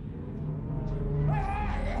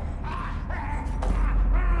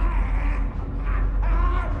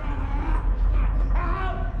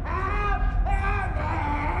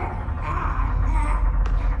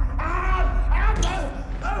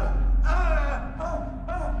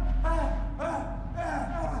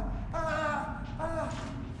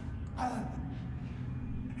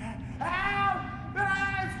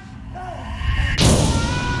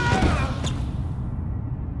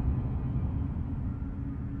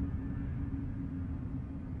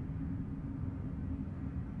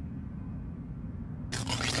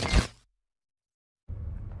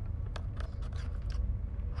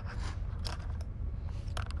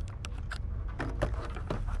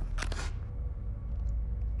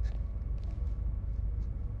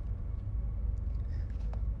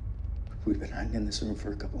 We've been hiding in this room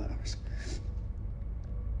for a couple hours.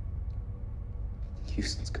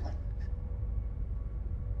 Houston's gone.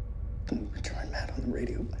 And we were trying Matt on the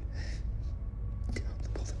radio, but they're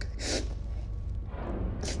both okay.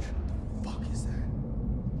 Fuck is that?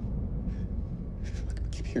 Look, we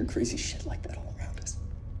keep hearing crazy shit like that all around us.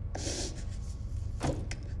 Fuck.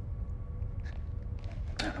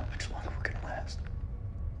 I don't know how much longer we're gonna last.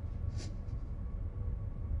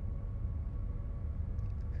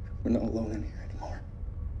 We're not alone in here anymore.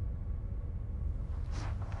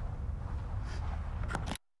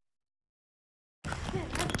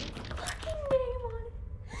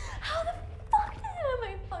 How the fuck did it have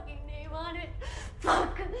my fucking name on it?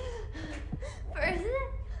 Fuck. First,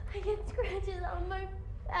 I get scratches on my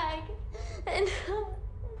back, and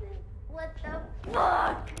what the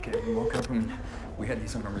fuck? Okay, we woke up and we had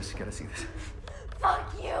these on our wrists. You gotta see this.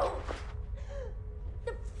 Fuck you.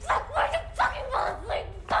 The fuck? Why'd you fucking fall asleep,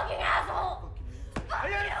 fucking asshole? I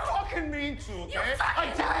didn't fucking mean to, okay? You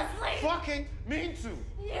fucking fell asleep. Fucking mean to.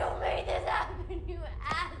 You made this happen, you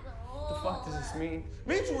asshole. What the fuck does this mean?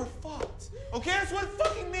 Means we're fucked. Okay, that's what it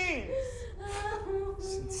fucking means. This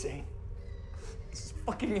is insane. This is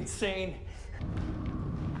fucking insane.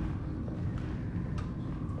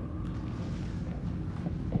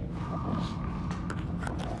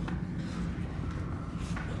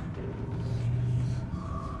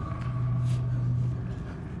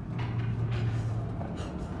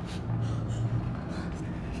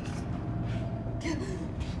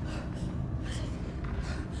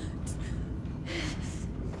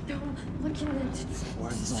 Don't look in it. Why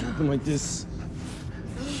is this all open like this?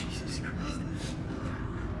 Jesus Christ.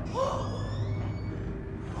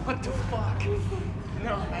 What the fuck?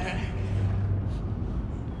 No, man.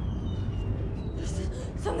 There's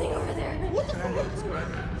something over there. What the fuck?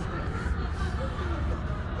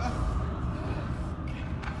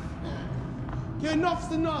 Yeah,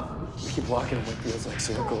 enough's enough. We keep walking in what feels like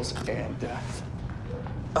circles, and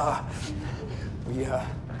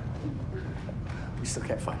we still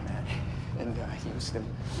can't find Matt. And Houston.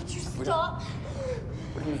 Would you stop?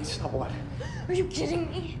 What do you mean, stop what? Are you kidding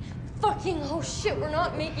me? Fucking oh shit, we're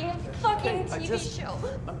not making a fucking TV show.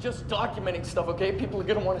 I'm just documenting stuff, okay? People are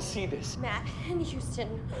gonna want to see this. Matt and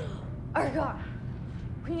Houston are gone.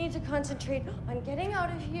 We need to concentrate on getting out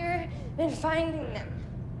of here and finding them.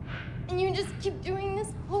 And you just keep doing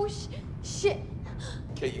this whole shit.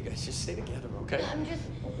 Okay, you guys just stay together, okay? I'm just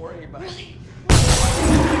Don't worry about it. really.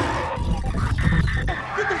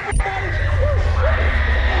 Get the fuck out of here!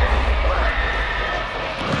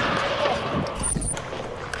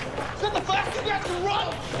 Shut the fuck, you got to run!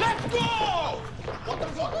 Let's go! What the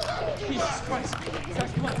fuck is that? Jesus Christ.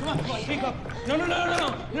 Guys, come on, speak up. No,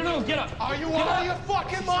 get up. Are you out of your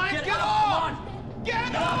fucking mind? Get on!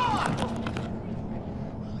 Get on!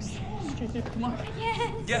 Come on.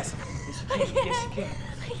 Yes. Yes, you can.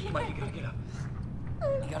 Come on, you gotta get up.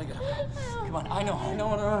 You gotta get up. Come on, I know. You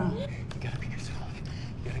gotta be yourself.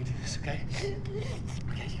 You gotta do this, okay?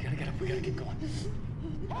 Okay, you gotta get up. We gotta keep going.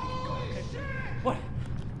 Holy shit! What?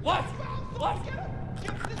 What?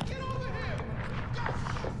 Just get over here!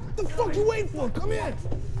 What the fuck you waiting for? Come in.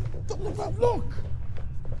 Look.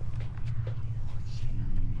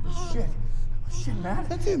 Shit, Matt.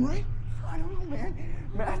 That's him, right? I don't know, man.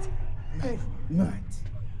 Matt. Hey. Matt,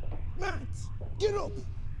 get up.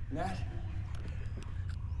 Matt,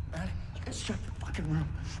 you guys shut the fucking room.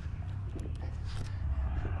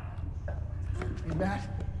 Hey, Matt.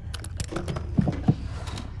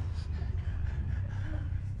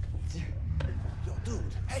 Yo,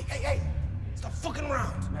 dude. Hey. Stop fucking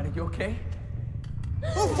around. Matt, are you okay?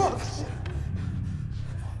 Oh, fuck.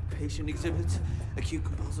 Patient exhibits acute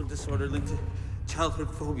compulsive disorder linked to childhood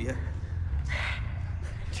phobia.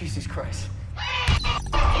 Jesus Christ.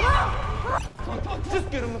 Just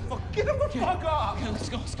get him the fuck off! Okay, let's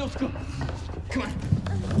go. Come on.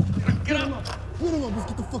 Get him up. Let's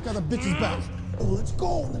get the fuck out of the bitch's back. Oh, let's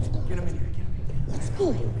go. Get him in here. Let's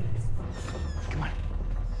go. Come on.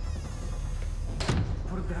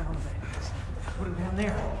 Put him down on the bed. Put him down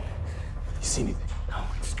there. You see anything? No,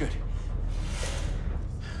 it's good.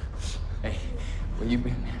 Hey, where you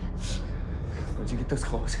been, man? Where'd you get those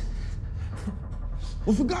clothes?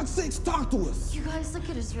 Well, for God's sakes, talk to us. You guys look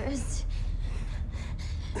at his wrist.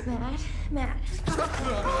 Matt. Matt.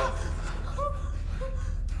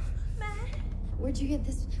 Where'd you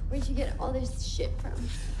get all this shit from?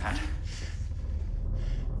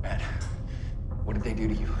 Matt, what did they do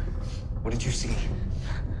to you? What did you see?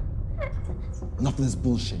 Enough of this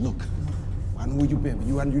bullshit. Look, I know where you've been, but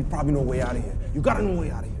you probably know a way out of here. You gotta know a way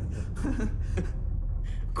out of here.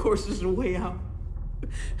 Of course there's a way out.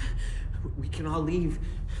 We can all leave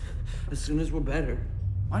as soon as we're better.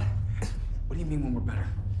 What? What do you mean when we're better?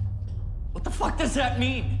 What the fuck does that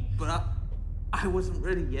mean? But I wasn't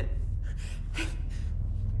ready yet.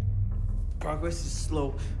 Progress is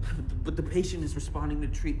slow, but the patient is responding to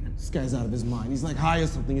treatment. This guy's out of his mind. He's like high or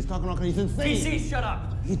something. He's talking all kind of insane. TC, shut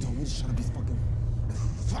up! He told me to shut up. He's fucking...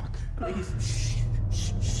 Fuck. Please.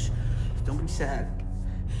 Shh. Don't be sad.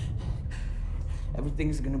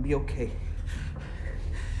 Everything's gonna be okay.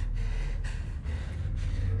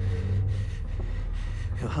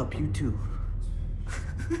 He'll help you too.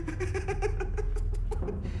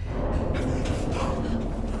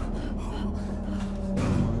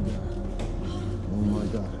 Oh my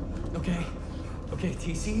God. Okay,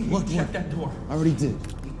 TC, What? check that door. I already did.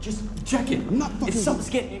 Just check it. I'm not fucking... If something's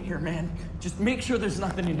getting in here, man, just make sure there's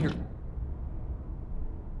nothing in here.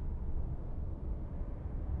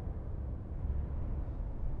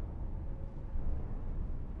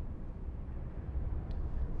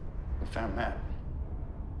 We found Matt.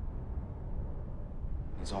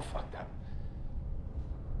 He's all fucked up.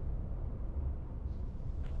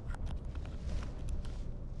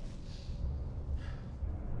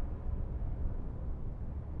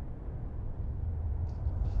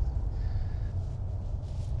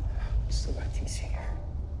 Still got TC here.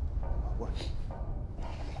 What? No,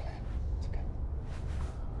 it's okay.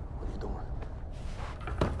 What are you doing?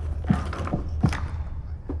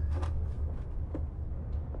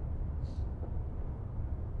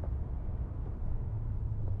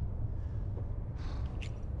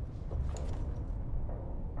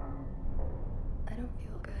 I don't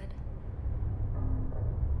feel good.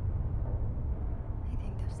 I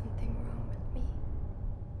think there's something wrong with me.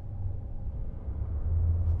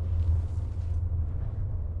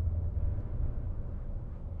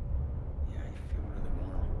 Yeah, you feel really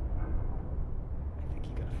warm. I think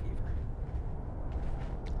you got a fever.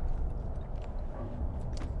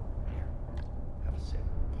 Here, have a sip.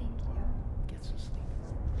 Thank you. Get some sleep.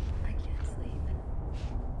 I can't sleep.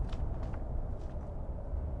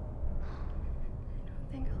 I don't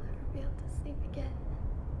think I'll ever be able to sleep again.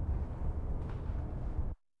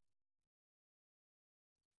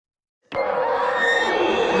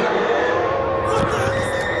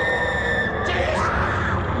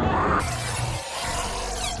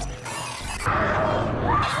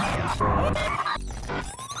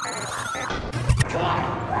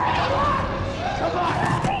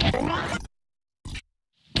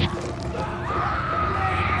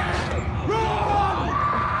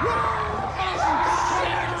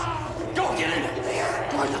 Go get it!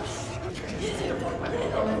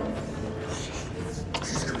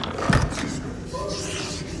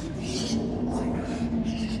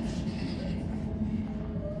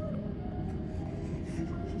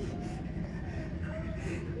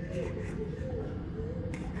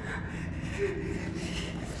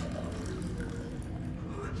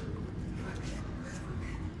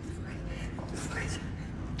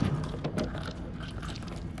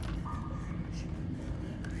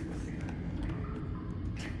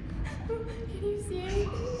 Can you see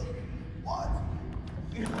anything? What?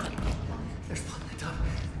 There's blood in the tub.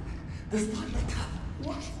 There's blood in the tub.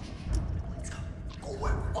 What? Let's go. Go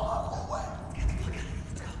away. Go away. Let's get the fuck out of here.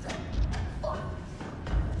 Let's go. Fuck.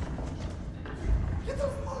 Get the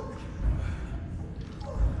fuck.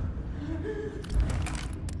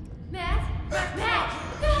 Matt? Matt!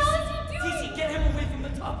 What the hell is he doing? TC, get him away from the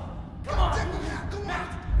tub. Come on. Matt.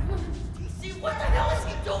 TC, what the hell is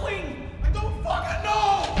he doing? I don't fucking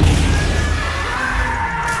know!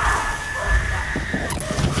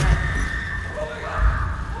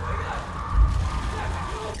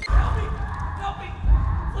 Help me!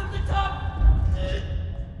 Flip the tub!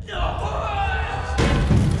 No!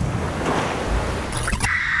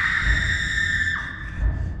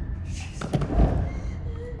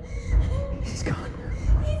 He's gone.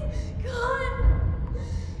 He's gone!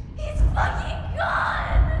 He's fucking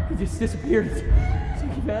gone! He just disappeared. It's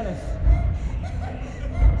like he vanished.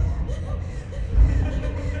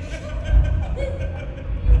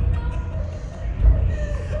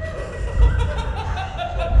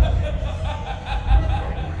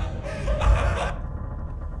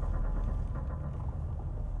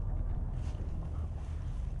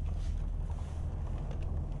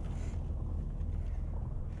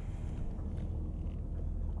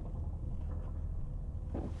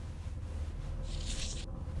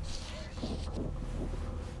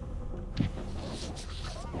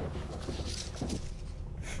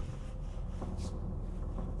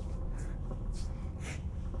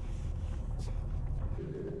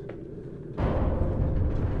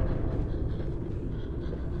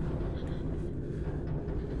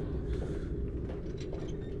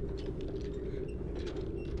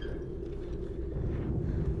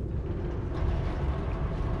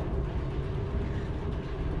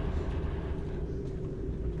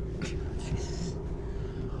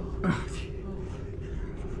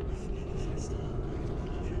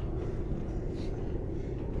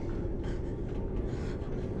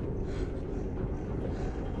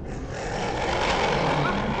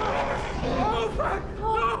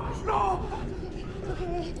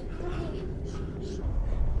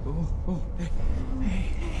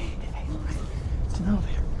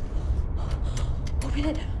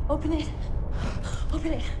 Open it.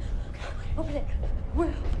 Open it. Open it.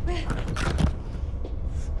 Where?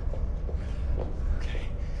 Okay.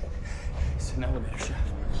 It's an elevator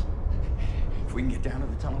shaft. If we can get down to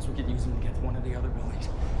the tunnels, we can use them to get to one of the other buildings.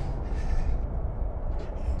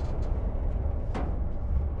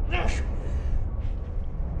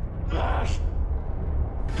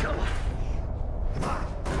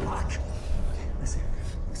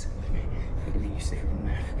 Listen, with me. Look at me, you stay here on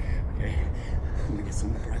that, okay? I'm gonna get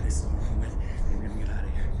some more bread, this is over with, and we're gonna get out of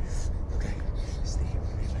here. Okay? Stay here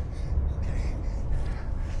with me, okay?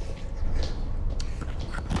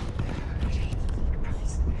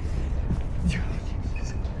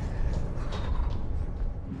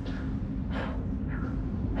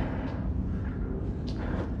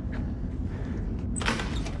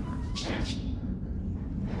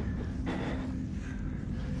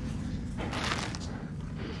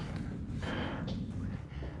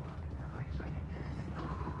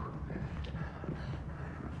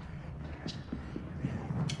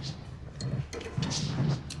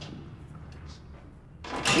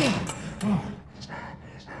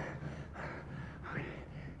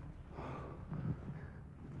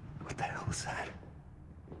 What the hell is that?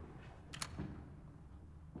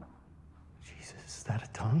 Jesus, is that a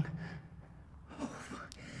tongue?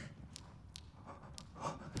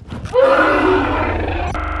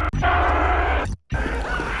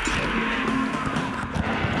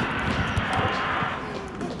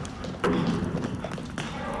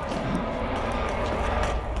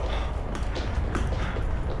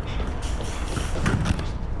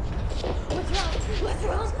 What's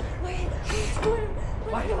wrong? Wait,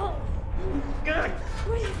 what's wrong? Good.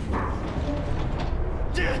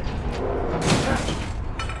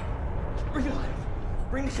 Bring it on.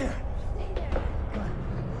 Bring the chair. Come on.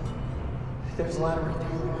 There's a ladder right there.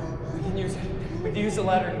 We can use it. We can use the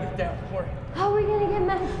ladder and get down. Don't worry. How are we gonna get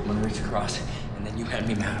Matt? I'm gonna reach across, and then you hand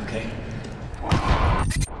me Matt, okay?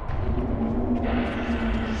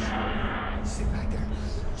 Stay back there.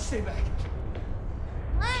 Stay back.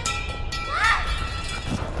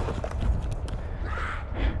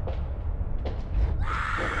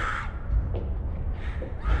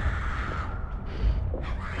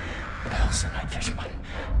 What else am I fishing on?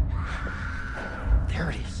 There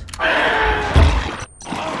it is.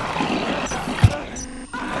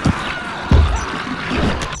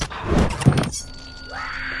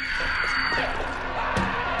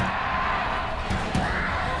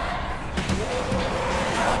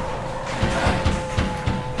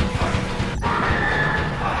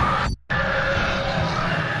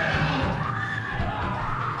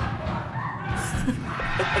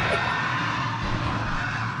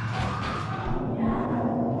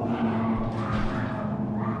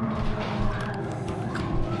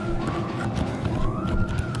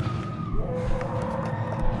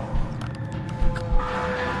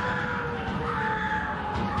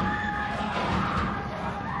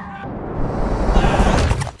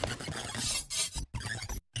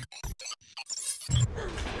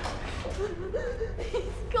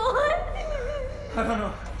 I don't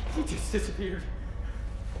know. He just disappeared.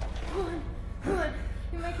 Come on.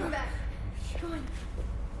 He might come back. Come on.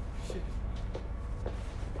 Shit.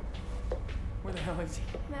 Where the hell is he?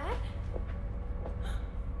 Matt?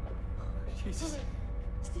 Jesus.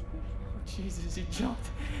 Oh, Jesus, he jumped.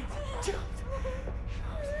 He jumped.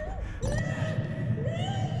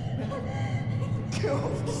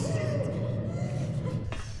 Oh, shit.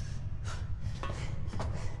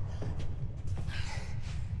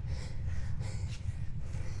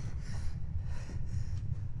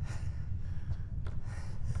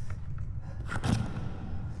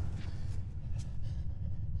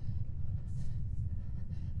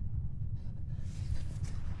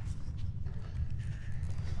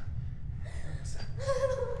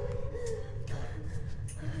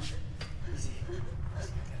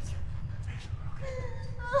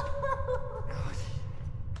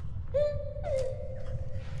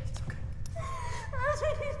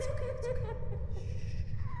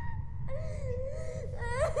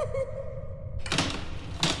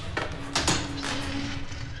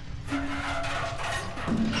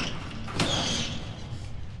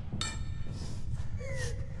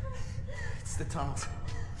 It's the tunnels.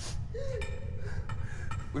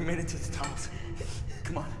 We made it to the tunnels.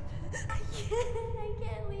 Come on. I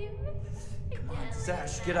can't leave. Come on,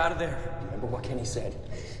 Sash, get out of there. Remember what Kenny said.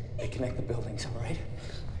 They connect the buildings, all right?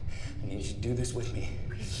 I need you to do this with me.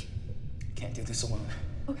 Can't do this alone.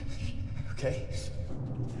 Okay. Okay?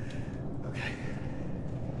 Okay.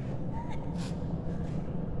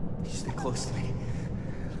 You stay close to me.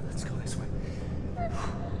 Let's go this way.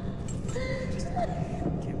 Just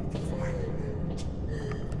can't be too far.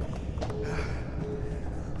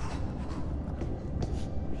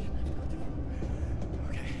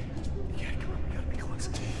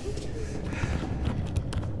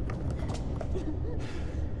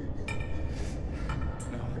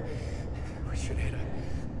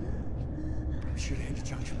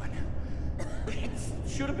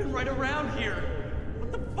 been right around here.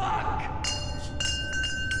 What the fuck?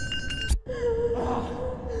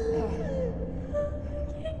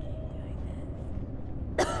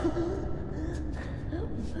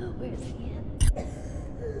 Where's he at?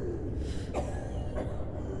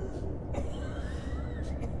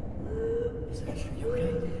 Sasha, you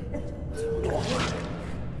okay?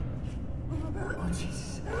 Oh,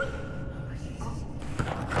 Jesus.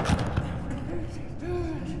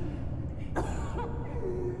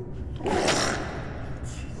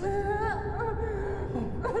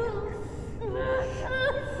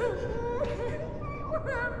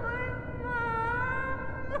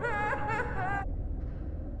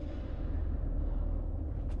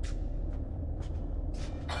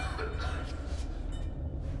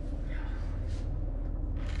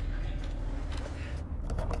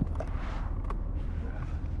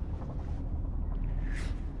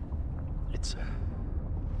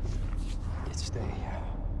 It's stay.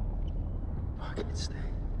 Fuck it, stay.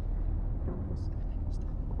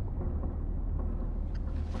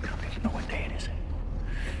 I don't even know what day it is.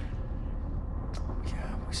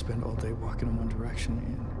 Yeah, we spent all day walking in one direction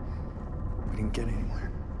and we didn't get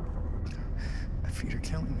anywhere. My feet are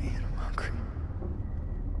killing me and I'm hungry.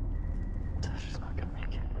 Tasha's not gonna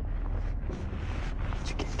make it.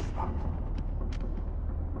 You can't give up.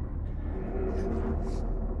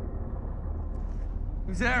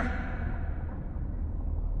 Who's there?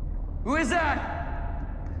 Who is that?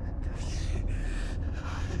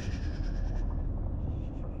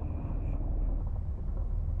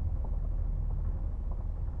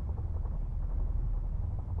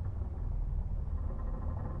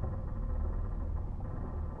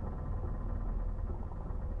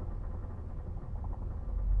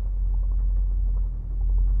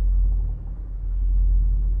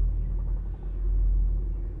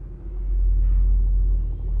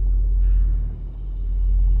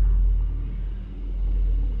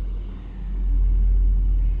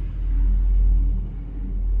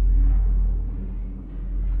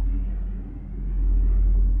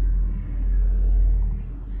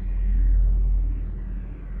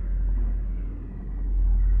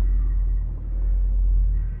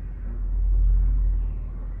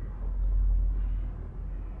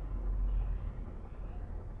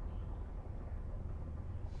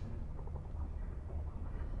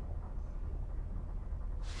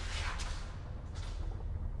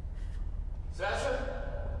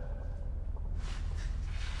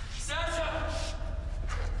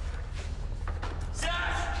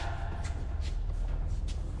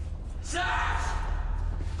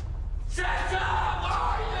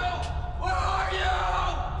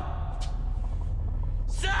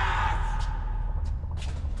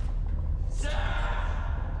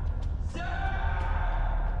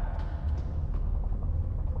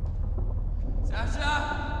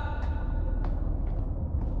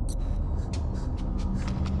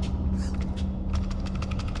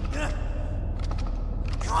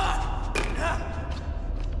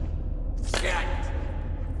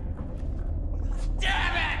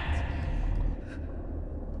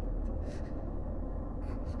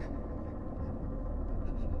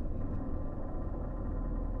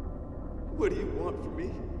 What do you want from me?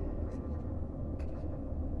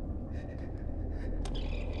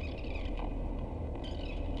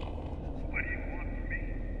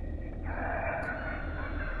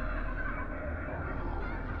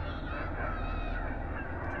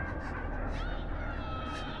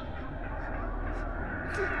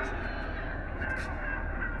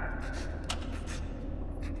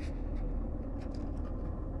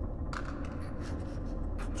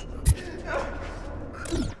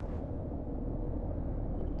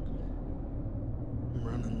 I'm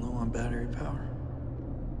running low on battery power.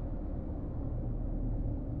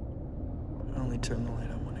 I only turn the light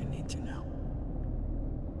on when I need to now.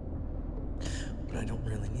 But I don't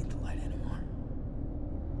really need the light anymore.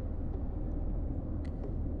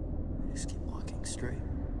 I just keep walking straight.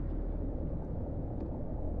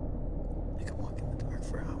 I can walk in the dark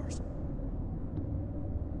for hours.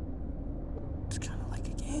 It's kind of like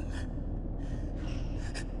a game.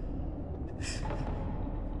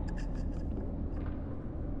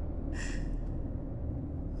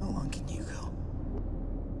 How long can you go?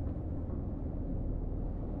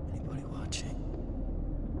 Anybody watching?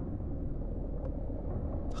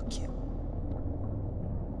 Fuck you.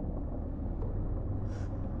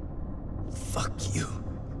 Fuck you.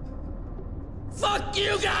 Fuck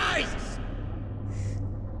you guys!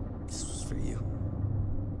 This was for you.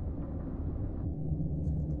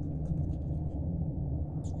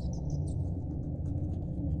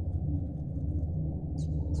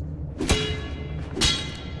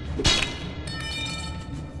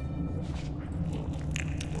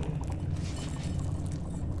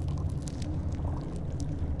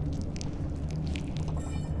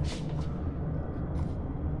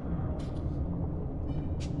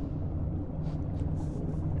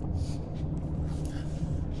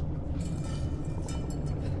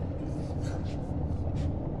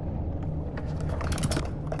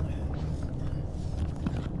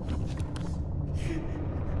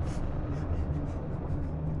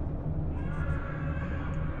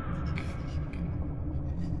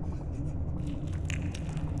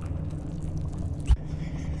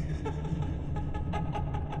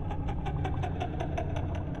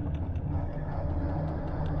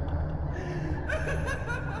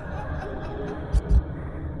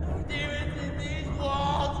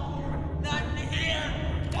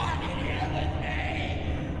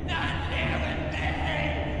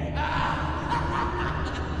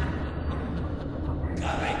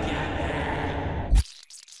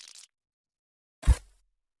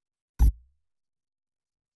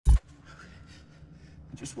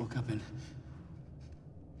 just woke up and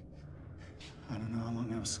I don't know how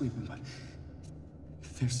long I was sleeping, but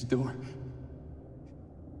there's the door.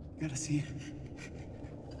 You gotta see it.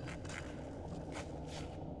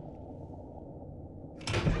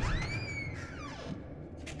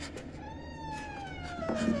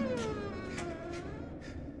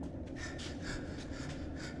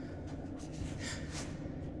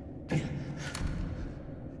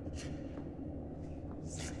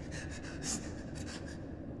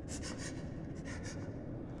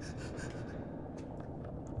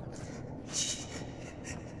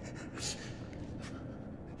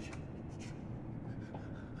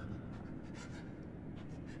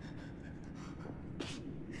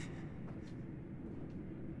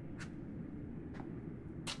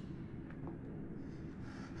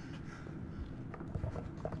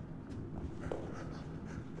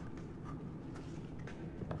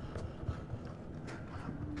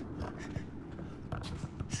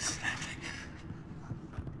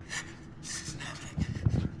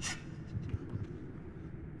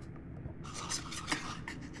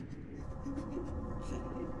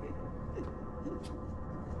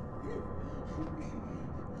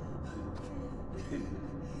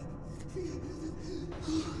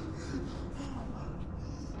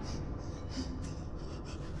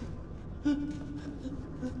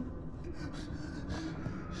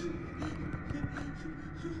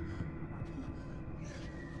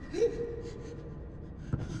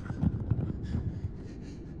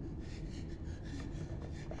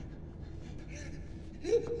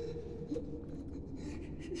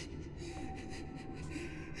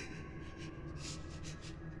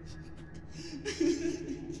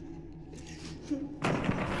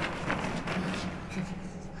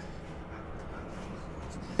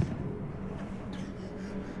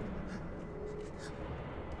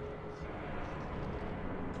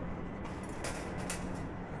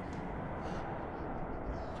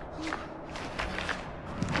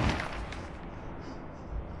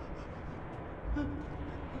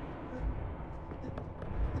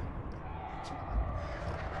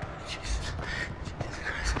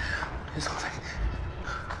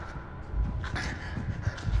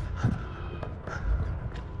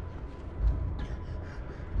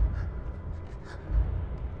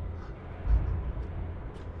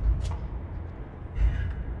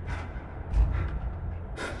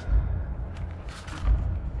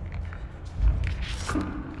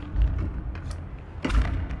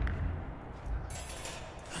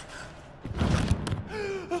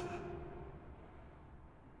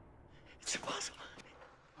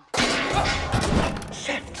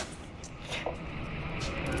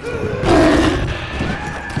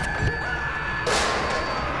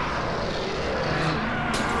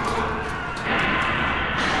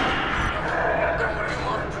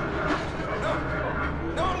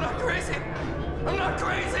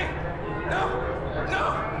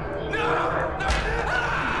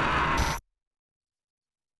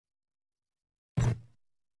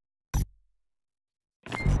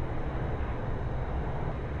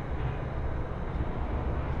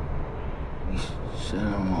 Said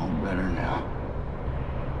I'm all better now.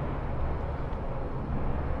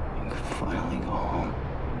 You can finally go home.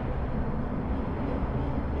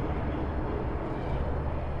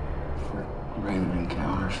 For Grave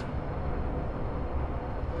Encounters.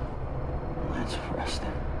 Let's rest